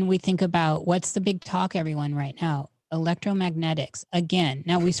 And then we think about what's the big talk, everyone, right now? Electromagnetics. Again,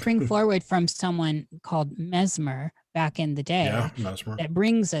 now we spring forward from someone called Mesmer back in the day. Yeah, Mesmer. That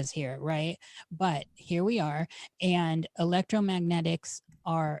brings us here, right? But here we are. And electromagnetics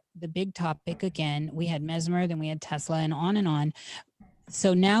are the big topic again. We had Mesmer, then we had Tesla, and on and on.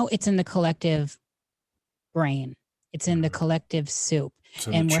 So now it's in the collective brain. It's in the collective soup. It's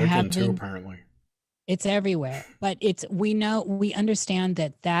in the chicken too, apparently. It's everywhere. But we understand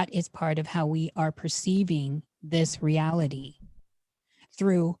that is part of how we are perceiving this reality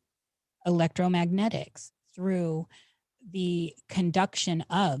through electromagnetics, through the conduction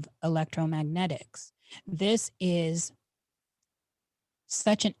of electromagnetics. This is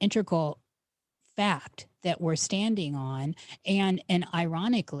such an integral fact that we're standing on. And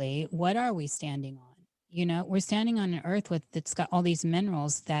ironically, what are we standing on? We're standing on an earth that's got all these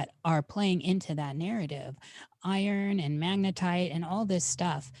minerals that are playing into that narrative, iron and magnetite and all this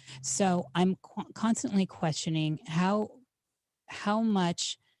stuff. So I'm constantly questioning how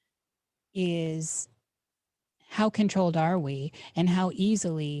controlled are we, and how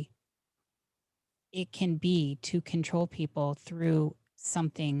easily it can be to control people through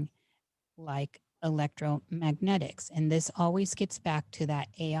something like electromagnetics. And this always gets back to that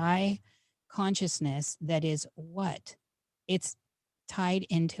AI consciousness that is what? It's tied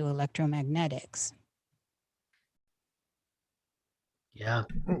into electromagnetics. Yeah.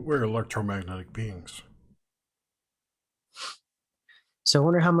 We're electromagnetic beings. So I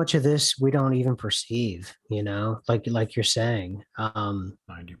wonder how much of this we don't even perceive, like you're saying.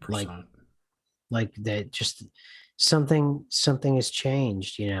 90%. Like that just something has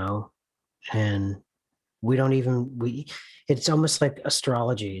changed, and we don't even, it's almost like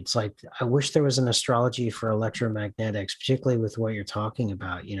astrology. It's like, I wish there was an astrology for electromagnetics, particularly with what you're talking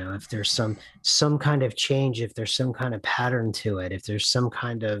about. If there's some kind of change, if there's some kind of pattern to it, if there's some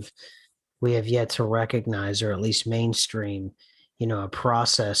kind of, we have yet to recognize, or at least mainstream, a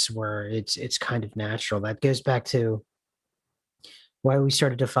process where it's kind of natural. That goes back to why we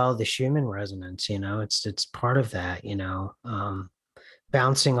started to follow the Schumann resonance. It's part of that,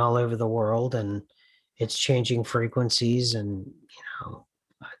 bouncing all over the world, and it's changing frequencies. And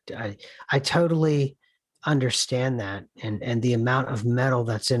I totally understand that, and the amount of metal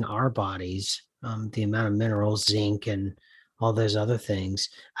that's in our bodies, the amount of minerals, zinc, and all those other things.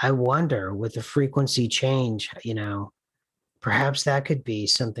 I wonder with the frequency change, perhaps that could be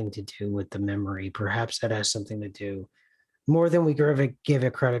something to do with the memory. Perhaps that has something to do more than we give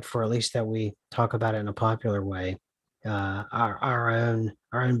it credit for, at least that we talk about it in a popular way. Our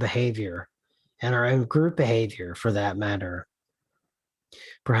own behavior and our own group behavior, for that matter.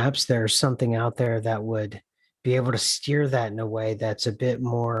 Perhaps there's something out there that would be able to steer that in a way that's a bit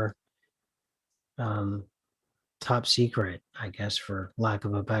more top secret, I guess, for lack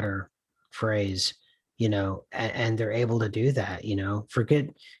of a better phrase, and they're able to do that, forget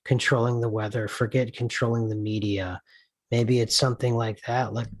controlling the weather, forget controlling the media. Maybe it's something like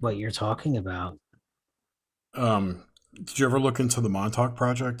that, like what you're talking about. Did you ever look into the Montauk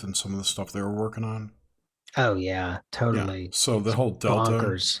Project and some of the stuff they were working on? Oh yeah, totally. Yeah. So the whole Delta,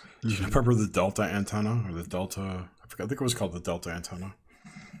 Bonkers. you remember the Delta antenna or the Delta? I think it was called the Delta antenna.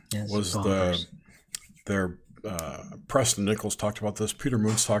 Yes, Was bonkers. their Preston Nichols talked about this. Peter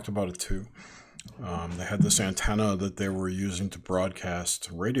Moons talked about it too. They had this antenna that they were using to broadcast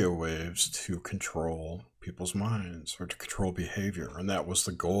radio waves to control people's minds or to control behavior, and that was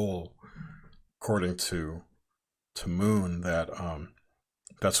the goal, according to Moon. That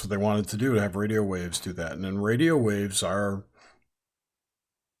that's what they wanted to do, to have radio waves do that. And then radio waves are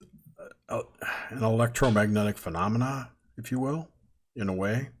an electromagnetic phenomena, if you will, in a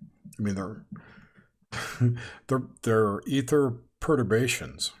way. I mean, they're ether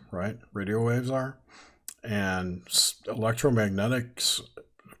perturbations, right? Radio waves are, and electromagnetics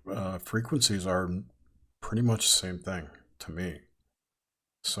frequencies are pretty much the same thing to me.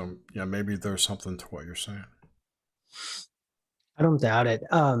 So yeah, maybe there's something to what you're saying. I don't doubt it.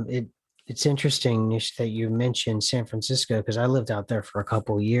 It's interesting, Nish, that you mentioned San Francisco, because I lived out there for a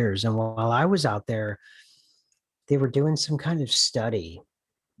couple of years, and while I was out there, they were doing some kind of study.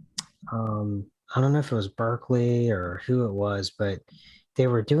 I don't know if it was Berkeley or who it was, but they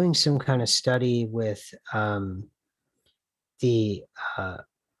were doing some kind of study with the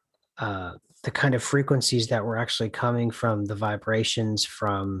kind of frequencies that were actually coming from the vibrations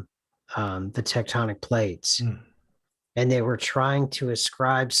from the tectonic plates. And they were trying to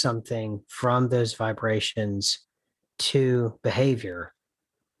ascribe something from those vibrations to behavior.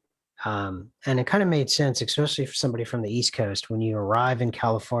 And it kind of made sense, especially for somebody from the East Coast. When you arrive in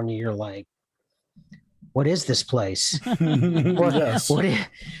California, you're like, what is this place? What, Yes. what is,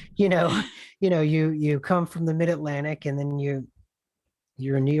 you come from the Mid-Atlantic, and then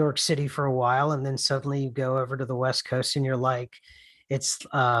you're in New York City for a while, and then suddenly you go over to the West Coast and you're like, it's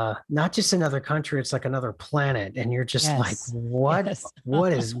not just another country, it's like another planet. And you're just like, Yes. what,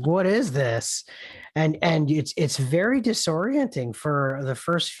 Yes. what is this? And it's very disorienting for the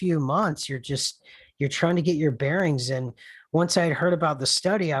first few months. You're trying to get your bearings. And once I had heard about the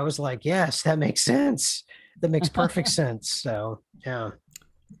study, I was like, yes, that makes sense. That makes perfect sense. So, yeah.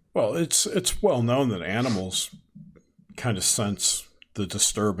 Well, it's well known that animals kind of sense the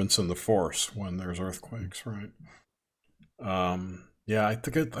disturbance in the force when there's earthquakes, right? Yeah, I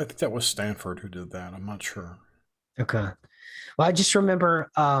think that was Stanford who did that. I'm not sure. Okay. Well, I just remember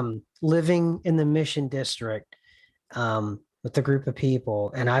living in the Mission District with a group of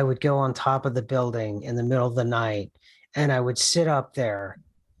people, and I would go on top of the building in the middle of the night, and I would sit up there,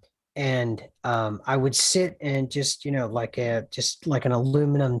 and I would sit in just like an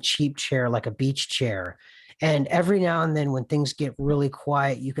aluminum cheap chair, like a beach chair, and every now and then when things get really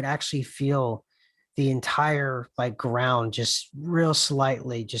quiet, you could actually feel the entire like ground just real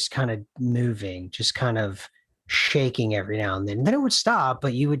slightly just kind of moving, just kind of shaking every now and then. And then it would stop,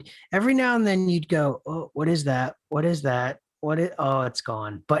 but you would every now and then you'd go, oh, what is that? What is that? Oh, it's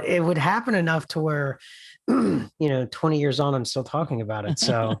gone. But it would happen enough to where 20 years on, I'm still talking about it.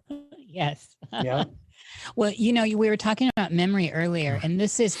 So Yes. yeah. Well, we were talking about memory earlier, and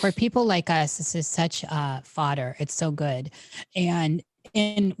this is for people like us. This is such fodder. It's so good. And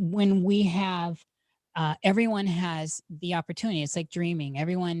when we have, everyone has the opportunity. It's like dreaming.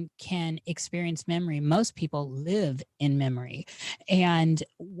 Everyone can experience memory. Most people live in memory. And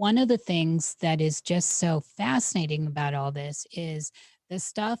one of the things that is just so fascinating about all this is the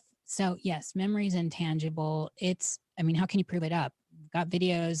stuff. So yes, memory is intangible. How can you prove it up? We've got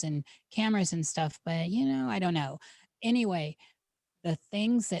videos and cameras and stuff, but I don't know. Anyway, the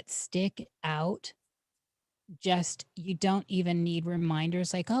things that stick out, just you don't even need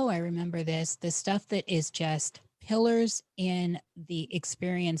reminders like, oh, I remember this. The stuff that is just pillars in the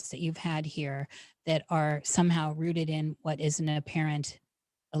experience that you've had here that are somehow rooted in what is an apparent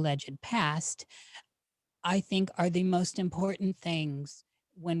alleged past, I think are the most important things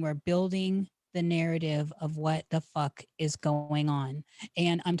when we're building the narrative of what the fuck is going on.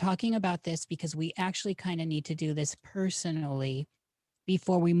 And I'm talking about this because we actually kind of need to do this personally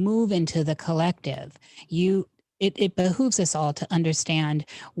before we move into the collective. It behooves us all to understand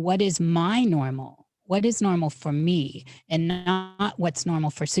what is my normal, what is normal for me, and not what's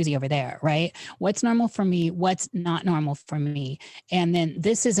normal for Susie over there, right? What's normal for me, what's not normal for me. And then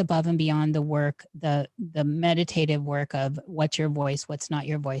this is above and beyond the work, the meditative work of what's your voice, what's not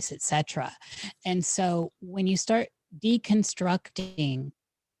your voice, etc. And so when you start deconstructing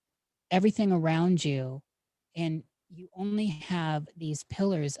everything around you, and you only have these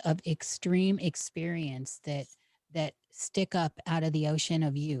pillars of extreme experience that stick up out of the ocean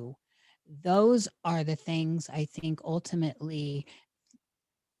of you, those are the things I think ultimately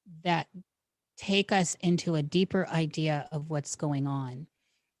that take us into a deeper idea of what's going on.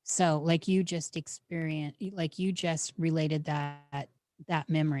 So like you just experienced, like you just related that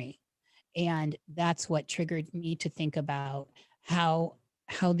memory, and that's what triggered me to think about how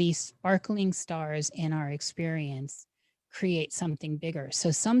these sparkling stars in our experience create something bigger.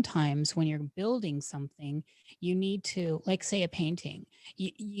 So sometimes when you're building something, you need to, like say a painting,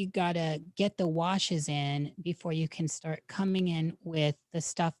 you got to get the washes in before you can start coming in with the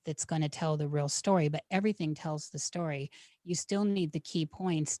stuff that's going to tell the real story. But everything tells the story. You still need the key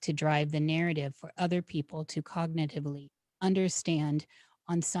points to drive the narrative for other people to cognitively understand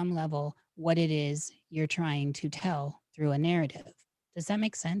on some level what it is you're trying to tell through a narrative. Does that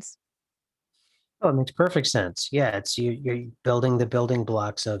make sense? Oh, it makes perfect sense. Yeah, it's you're building the building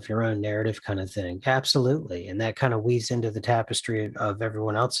blocks of your own narrative kind of thing. Absolutely. And that kind of weaves into the tapestry of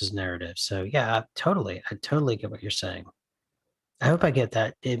everyone else's narrative. So yeah, I totally get what you're saying. I hope I get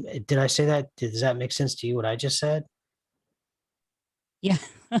that. Did I say that? Does that make sense to you, what I just said? Yeah.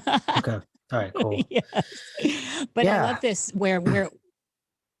 Okay. All right, cool. Yes. But I Yeah. love this where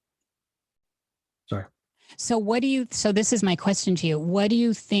Sorry. so this is my question to you. What do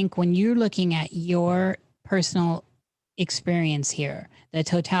you think when you're looking at your personal experience here, the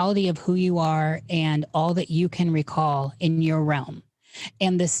totality of who you are and all that you can recall in your realm,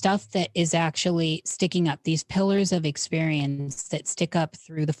 and the stuff that is actually sticking up, these pillars of experience that stick up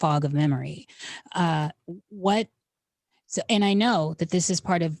through the fog of memory? What So, and I know that this is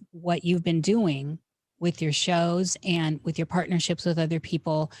part of what you've been doing with your shows and with your partnerships with other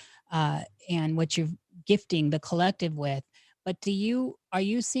people, and what you're gifting the collective with. But are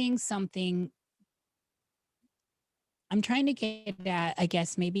you seeing something? I'm trying to get at, I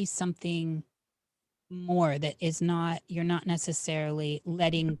guess, maybe something more that is not, you're not necessarily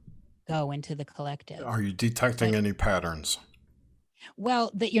letting go into the collective. Are you detecting But, any patterns?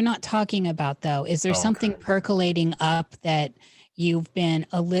 well, that you're not talking about though. Is there Oh, something okay. percolating up that you've been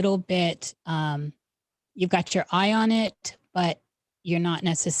a little bit, you've got your eye on it, but you're not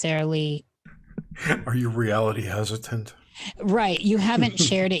necessarily Are you reality hesitant? right? You haven't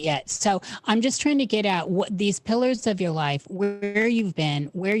shared it yet. So I'm just trying to get at what these pillars of your life, where you've been,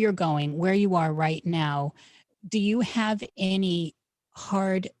 where you're going, where you are right now. Do you have any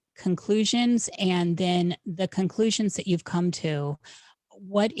hard conclusions? And then the conclusions that you've come to,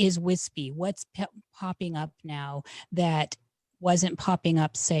 what is wispy? What's popping up now that wasn't popping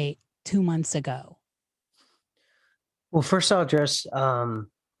up, say, 2 months ago? Well, first I'll address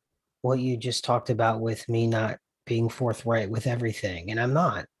what you just talked about with me not being forthright with everything, and I'm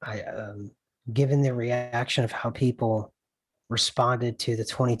not. Given the reaction of how people responded to the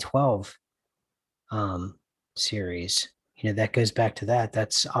 2012 um, series, that goes back to that.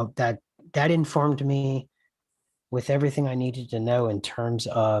 That informed me with everything I needed to know in terms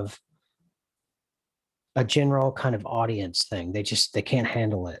of a general kind of audience thing. They can't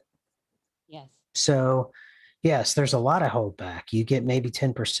handle it. Yes. So yes, there's a lot of holdback. You get maybe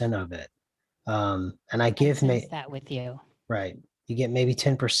 10% of it. And I I give sense me that with you. right. You get maybe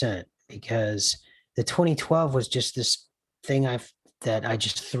 10% because the 2012 was just this thing that I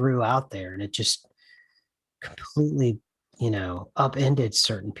just threw out there, and it just completely, upended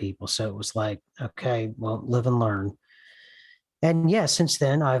certain people. So it was like, okay, well, live and learn. And yeah, since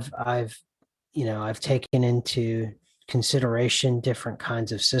then I've taken into consideration different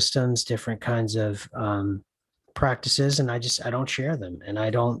kinds of systems, different kinds of practices, and I don't share them, and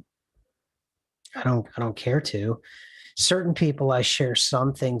I don't care to. Certain people I share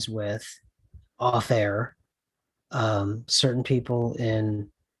some things with off air. Certain people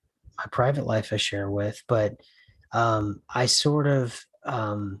in my private life I share with, but um, I sort of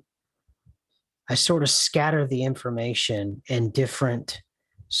um, I sort of scatter the information in different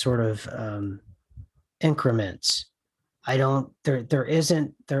sort of increments. I don't there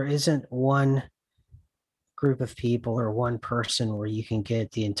isn't one group of people or one person where you can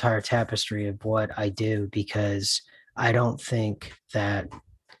get the entire tapestry of what I do, because I don't think that,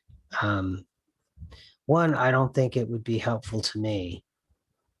 um, one, I don't think it would be helpful to me.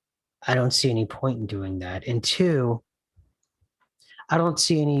 I don't see any point in doing that. And two, I don't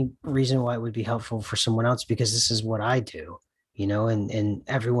see any reason why it would be helpful for someone else, because this is what I do, and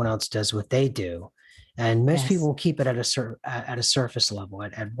everyone else does what they do. And most people Yes. will keep it at a surface level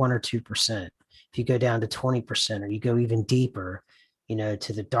at 1 or 2%. If you go down to 20%, or you go even deeper,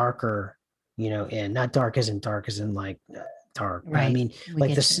 to the darker, and not dark isn't dark as in like dark, but I Right. mean, We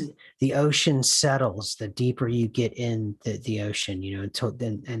like get you. the ocean settles, the deeper you get in the ocean, until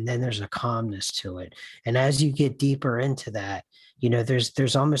then, and then there's a calmness to it. And as you get deeper into that,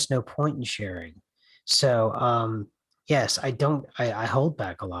 there's almost no point in sharing. So, yes, I hold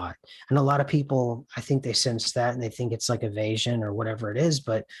back a lot. And a lot of people, I think they sense that and they think it's like evasion or whatever it is,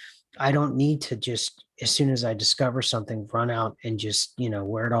 but I don't need to just, as soon as I discover something, run out and just,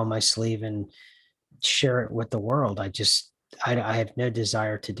 wear it on my sleeve and share it with the world. I have no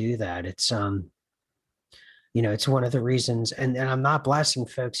desire to do that. It's one of the reasons, and I'm not blasting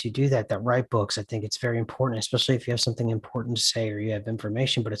folks who do that write books. I think it's very important, especially if you have something important to say or you have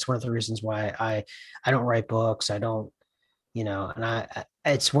information, but it's one of the reasons why I don't write books. I don't, and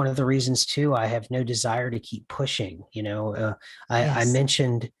it's one of the reasons too, I have no desire to keep pushing, I Yes.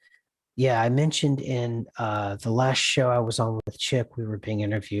 mentioned, yeah, I mentioned in the last show I was on with Chip, we were being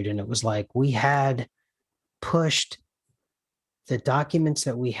interviewed, and it was like we had pushed the documents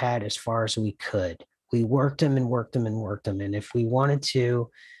that we had as far as we could. We worked them and worked them and worked them. And if we wanted to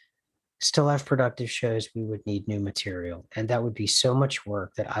still have productive shows, we would need new material. And that would be so much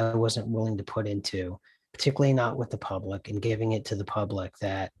work that I wasn't willing to put into, particularly not with the public and giving it to the public,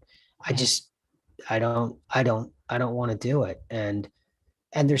 that I Yes. just, I don't want to do it. And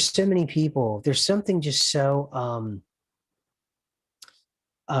there's so many people, there's something just something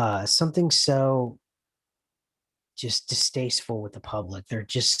so just distasteful with the public. They're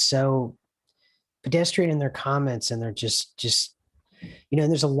just so pedestrian in their comments, and they're just and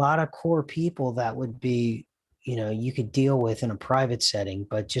there's a lot of core people that would be, you could deal with in a private setting,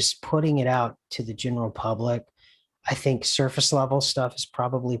 but just putting it out to the general public, I think surface level stuff is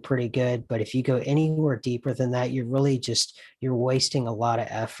probably pretty good, but if you go anywhere deeper than that, you're wasting a lot of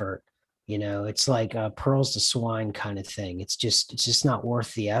effort. It's like pearls to swine kind of thing. It's just not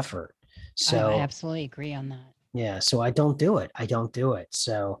worth the effort. I So absolutely agree on that. yeah, so I don't do it. I don't do it.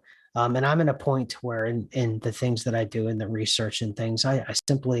 So, and I'm in a point where in the things that I do in the research and things, I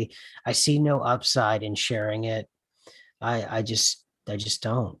see no upside in sharing it. I just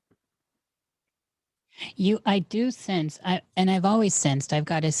don't. I do sense, and I've always sensed, I've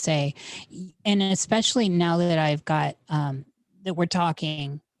got to say, and especially now that I've got, that we're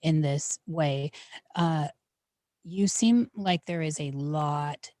talking in this way, uh, you seem like there is a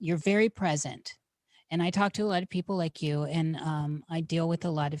lot, you're very present. And I talk to a lot of people like you, and I deal with a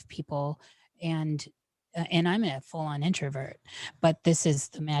lot of people, and and I'm a full-on introvert, but this is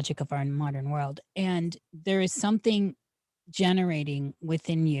the magic of our modern world. And there is something generating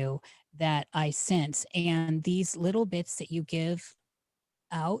within you that I sense. And these little bits that you give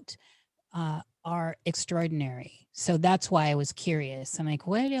out are extraordinary. So that's why I was curious. I'm like,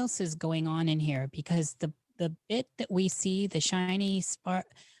 what else is going on in here? Because the bit that we see, the shiny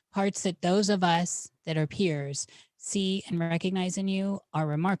parts that those of us that are peers see and recognize in you are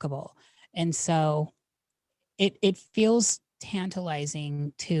remarkable. And so it feels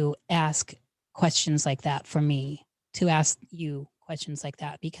tantalizing to ask questions like that for me, to ask you questions like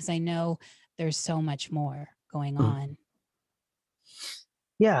that, because I know there's so much more going Mm. on.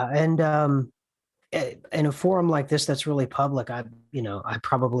 Yeah, and in a forum like this that's really public, I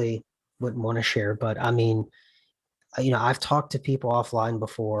probably wouldn't want to share, but I mean, I've talked to people offline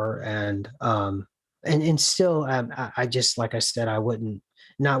before, and still, I just, like I said, I wouldn't,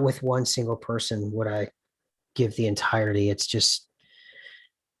 not with one single person would I give the entirety. It's just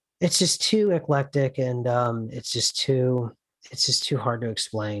too eclectic, and it's just too hard to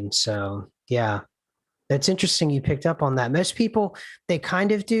explain. So yeah, that's interesting. You picked up on that. Most people, they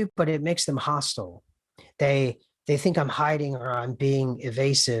kind of do, but it makes them hostile. They think I'm hiding or I'm being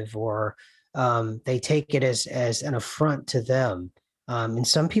evasive, or they take it as an affront to them. And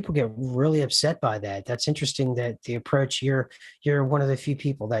some people get really upset by that. That's interesting that the approach, you're one of the few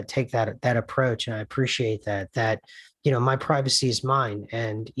people that take that approach, and I appreciate that. That my privacy is mine,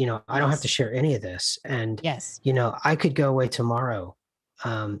 and I don't have to Yes. share any of this. And Yes. I could go away tomorrow,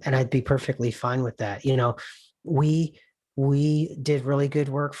 and I'd be perfectly fine with that. We we did really good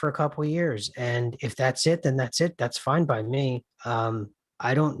work for a couple of years, and if that's it, then that's it. That's fine by me.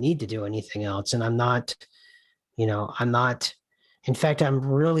 I don't need to do anything else, and I'm not. I'm not, in fact, I'm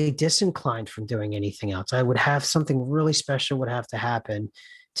really disinclined from doing anything else. I would have something really special would have to happen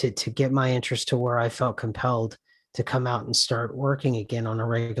to get my interest to where I felt compelled to come out and start working again on a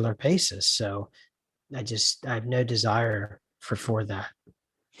regular basis. So I have no desire for that.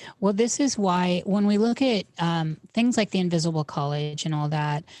 Well, this is why when we look at things like the Invisible College and all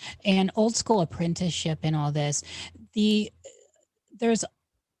that, and old school apprenticeship and all this, this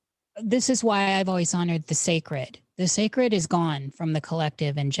is why I've always honored the sacred. The sacred is gone from the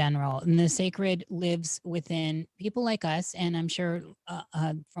collective in general, and the sacred lives within people like us. And I'm sure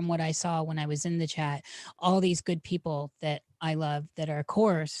from what I saw when I was in the chat, all these good people that I love that are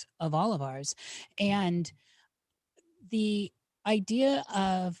cores of all of ours. And the idea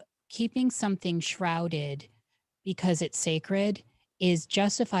of keeping something shrouded because it's sacred is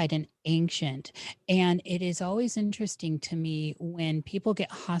justified and ancient. And it is always interesting to me when people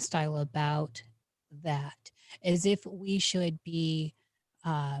get hostile about that, as if we should be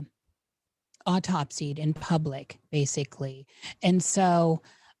autopsied in public, basically. And so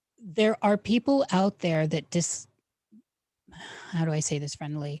there are people out there that how do I say this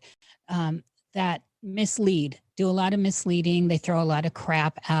friendly? That mislead, do a lot of misleading. They throw a lot of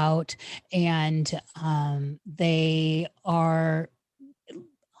crap out, and they are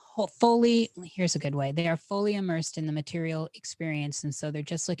here's a good way. They are fully immersed in the material experience. And so they're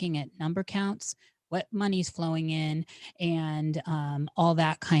just looking at number counts, what money's flowing in, and all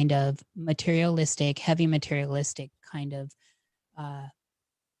that kind of heavy materialistic kind of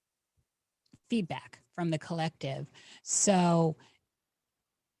feedback from the collective. So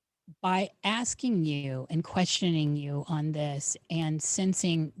by asking you and questioning you on this and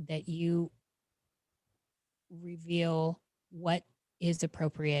sensing that you reveal what is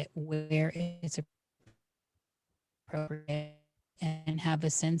appropriate, where it's appropriate, and have a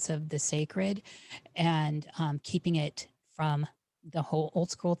sense of the sacred, and keeping it from the whole old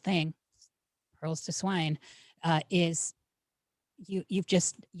school thing, pearls to swine, is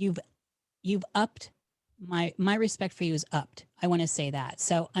you've upped my respect for you is upped. I want to say that.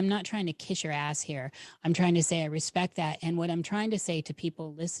 So I'm not trying to kiss your ass here. I'm trying to say I respect that. And what I'm trying to say to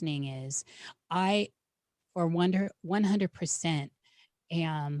people listening is I, for 100%,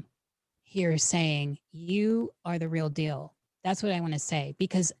 am here saying you are the real deal. That's what I want to say,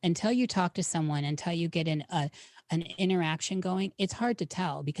 because until you talk to someone, until you get in an interaction going, it's hard to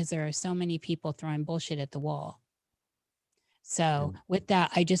tell because there are so many people throwing bullshit at the wall. So with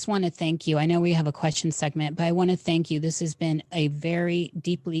that, I just want to thank you. I know we have a question segment, but I want to thank you. This has been a very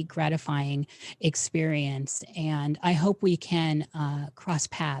deeply gratifying experience, and I hope we can cross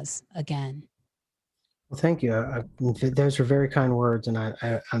paths again. Well, thank you. Those are very kind words, and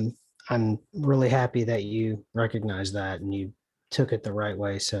I'm really happy that you recognize that and you took it the right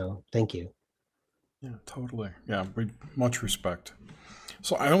way. So thank you. Yeah, totally. Yeah, much respect.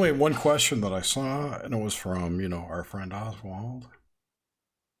 So I only had one question that I saw, and it was from, our friend Oswald.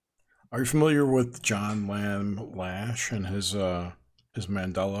 Are you familiar with John Lamb Lash and his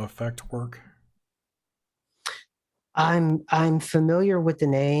Mandela Effect work? I'm familiar with the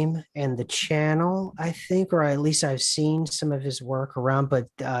name and the channel, I think, or at least I've seen some of his work around. But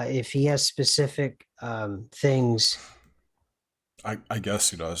if he has specific things, I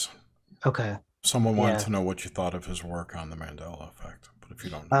guess he does. Okay. Someone wanted to know what you thought of his work on the Mandela Effect, but if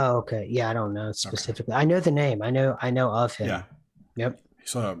you don't know. Oh, okay. Yeah, I don't know specifically. Okay. I know the name. I know of him. Yeah. Yep.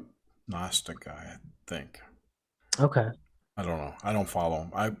 He's a Gnostic guy, I think. Okay. I don't know. I don't follow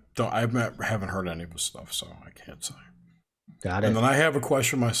him. I haven't heard any of his stuff, so I can't say. Got it. And then I have a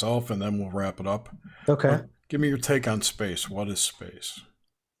question myself, and then we'll wrap it up. Okay. But give me your take on space. What is space?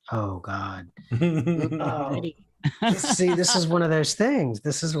 Oh God. See, this is one of those things.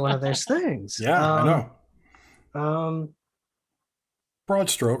 Yeah, I know.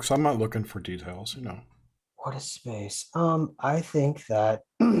 Broad strokes. I'm not looking for details, What is space? I think that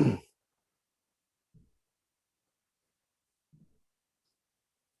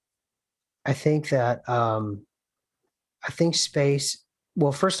I think space,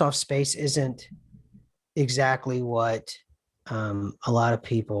 well, first off, space isn't exactly what a lot of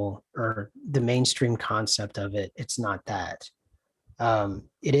people, or the mainstream concept of it. It's not that.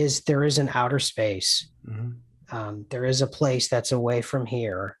 There is an outer space. Mm-hmm. There is a place that's away from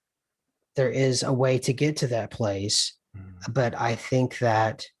here. There is a way to get to that place. Mm-hmm. But I think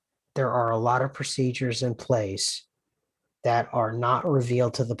that there are a lot of procedures in place that are not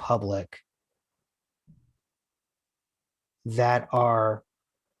revealed to the public, that are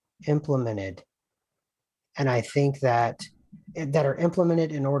implemented. And I think that are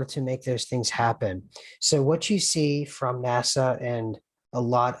implemented in order to make those things happen. So what you see from NASA and a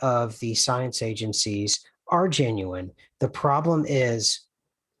lot of the science agencies are genuine. The problem is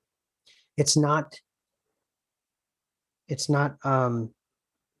it's not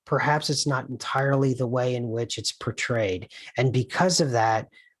perhaps it's not entirely the way in which it's portrayed. And because of that,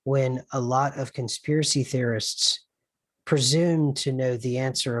 when a lot of conspiracy theorists presume to know the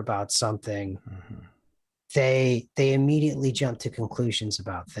answer about something, they immediately jump to conclusions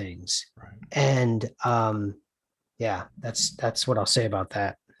about things. Right. And yeah, that's what I'll say about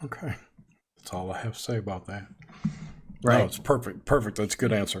that. Okay. That's all I have to say about that. Right. No, it's perfect. Perfect. That's a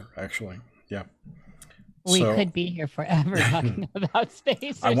good answer, actually. Yeah. We could be here forever talking about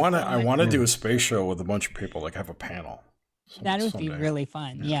space. I want to do a space show with a bunch of people, like have a panel. That would be really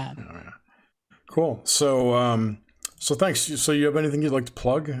fun. Yeah. Cool. So, so thanks. So you have anything you'd like to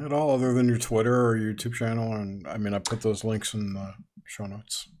plug at all other than your Twitter or YouTube channel? And I mean, I put those links in the show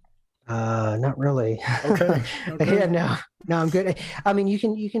notes. Not really. Okay. Yeah, no, I'm good. I mean, you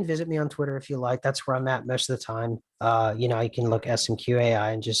can visit me on Twitter if you like. That's where I'm at most of the time. You know, you can look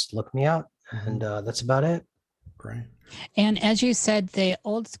SMQAI and just look me up, and that's about it. Great. And as you said, the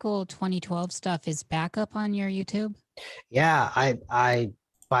old school 2012 stuff is back up on your YouTube? Yeah, I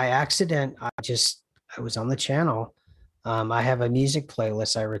by accident, I was on the channel. I have a music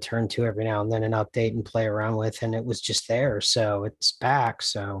playlist I return to every now and then and update and play around with, and it was just there. So it's back.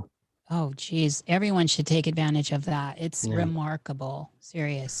 So. Oh, geez. Everyone should take advantage of that. It's remarkable.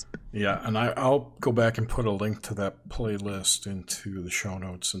 Serious. Yeah. And I'll go back and put a link to that playlist into the show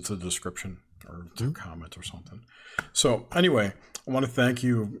notes, into the description or to a comment or something. So anyway, I want to thank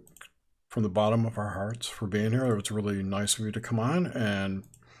you from the bottom of our hearts for being here. It was really nice of you to come on. And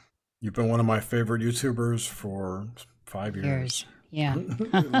you've been one of my favorite YouTubers for 5 years. Yeah.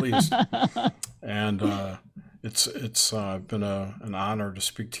 At least. And it's been an honor to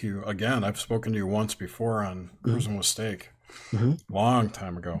speak to you again. I've spoken to you once before on Cruising with Steak. Long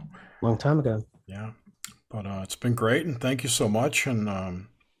time ago. Yeah. But it's been great, and thank you so much. And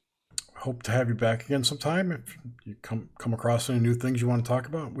hope to have you back again sometime. If you come across any new things you want to talk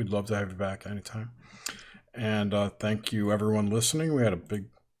about, we'd love to have you back anytime. And thank you, everyone listening. We had a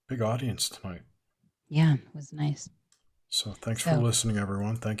big audience tonight. Yeah, it was nice. So thanks for listening,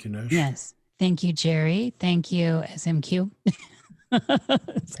 everyone. Thank you, Nish. Yes. Thank you, Jerry. Thank you, SMQ.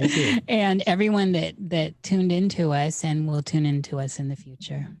 Thank you. And everyone that tuned into us and will tune into us in the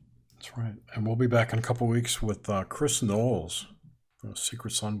future. That's right. And we'll be back in a couple of weeks with Chris Knowles from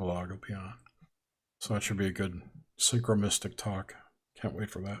Secret Sun blog will be on. So that should be a good synchromystic talk. Can't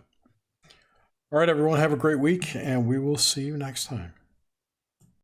wait for that. All right, everyone. Have a great week, and we will see you next time.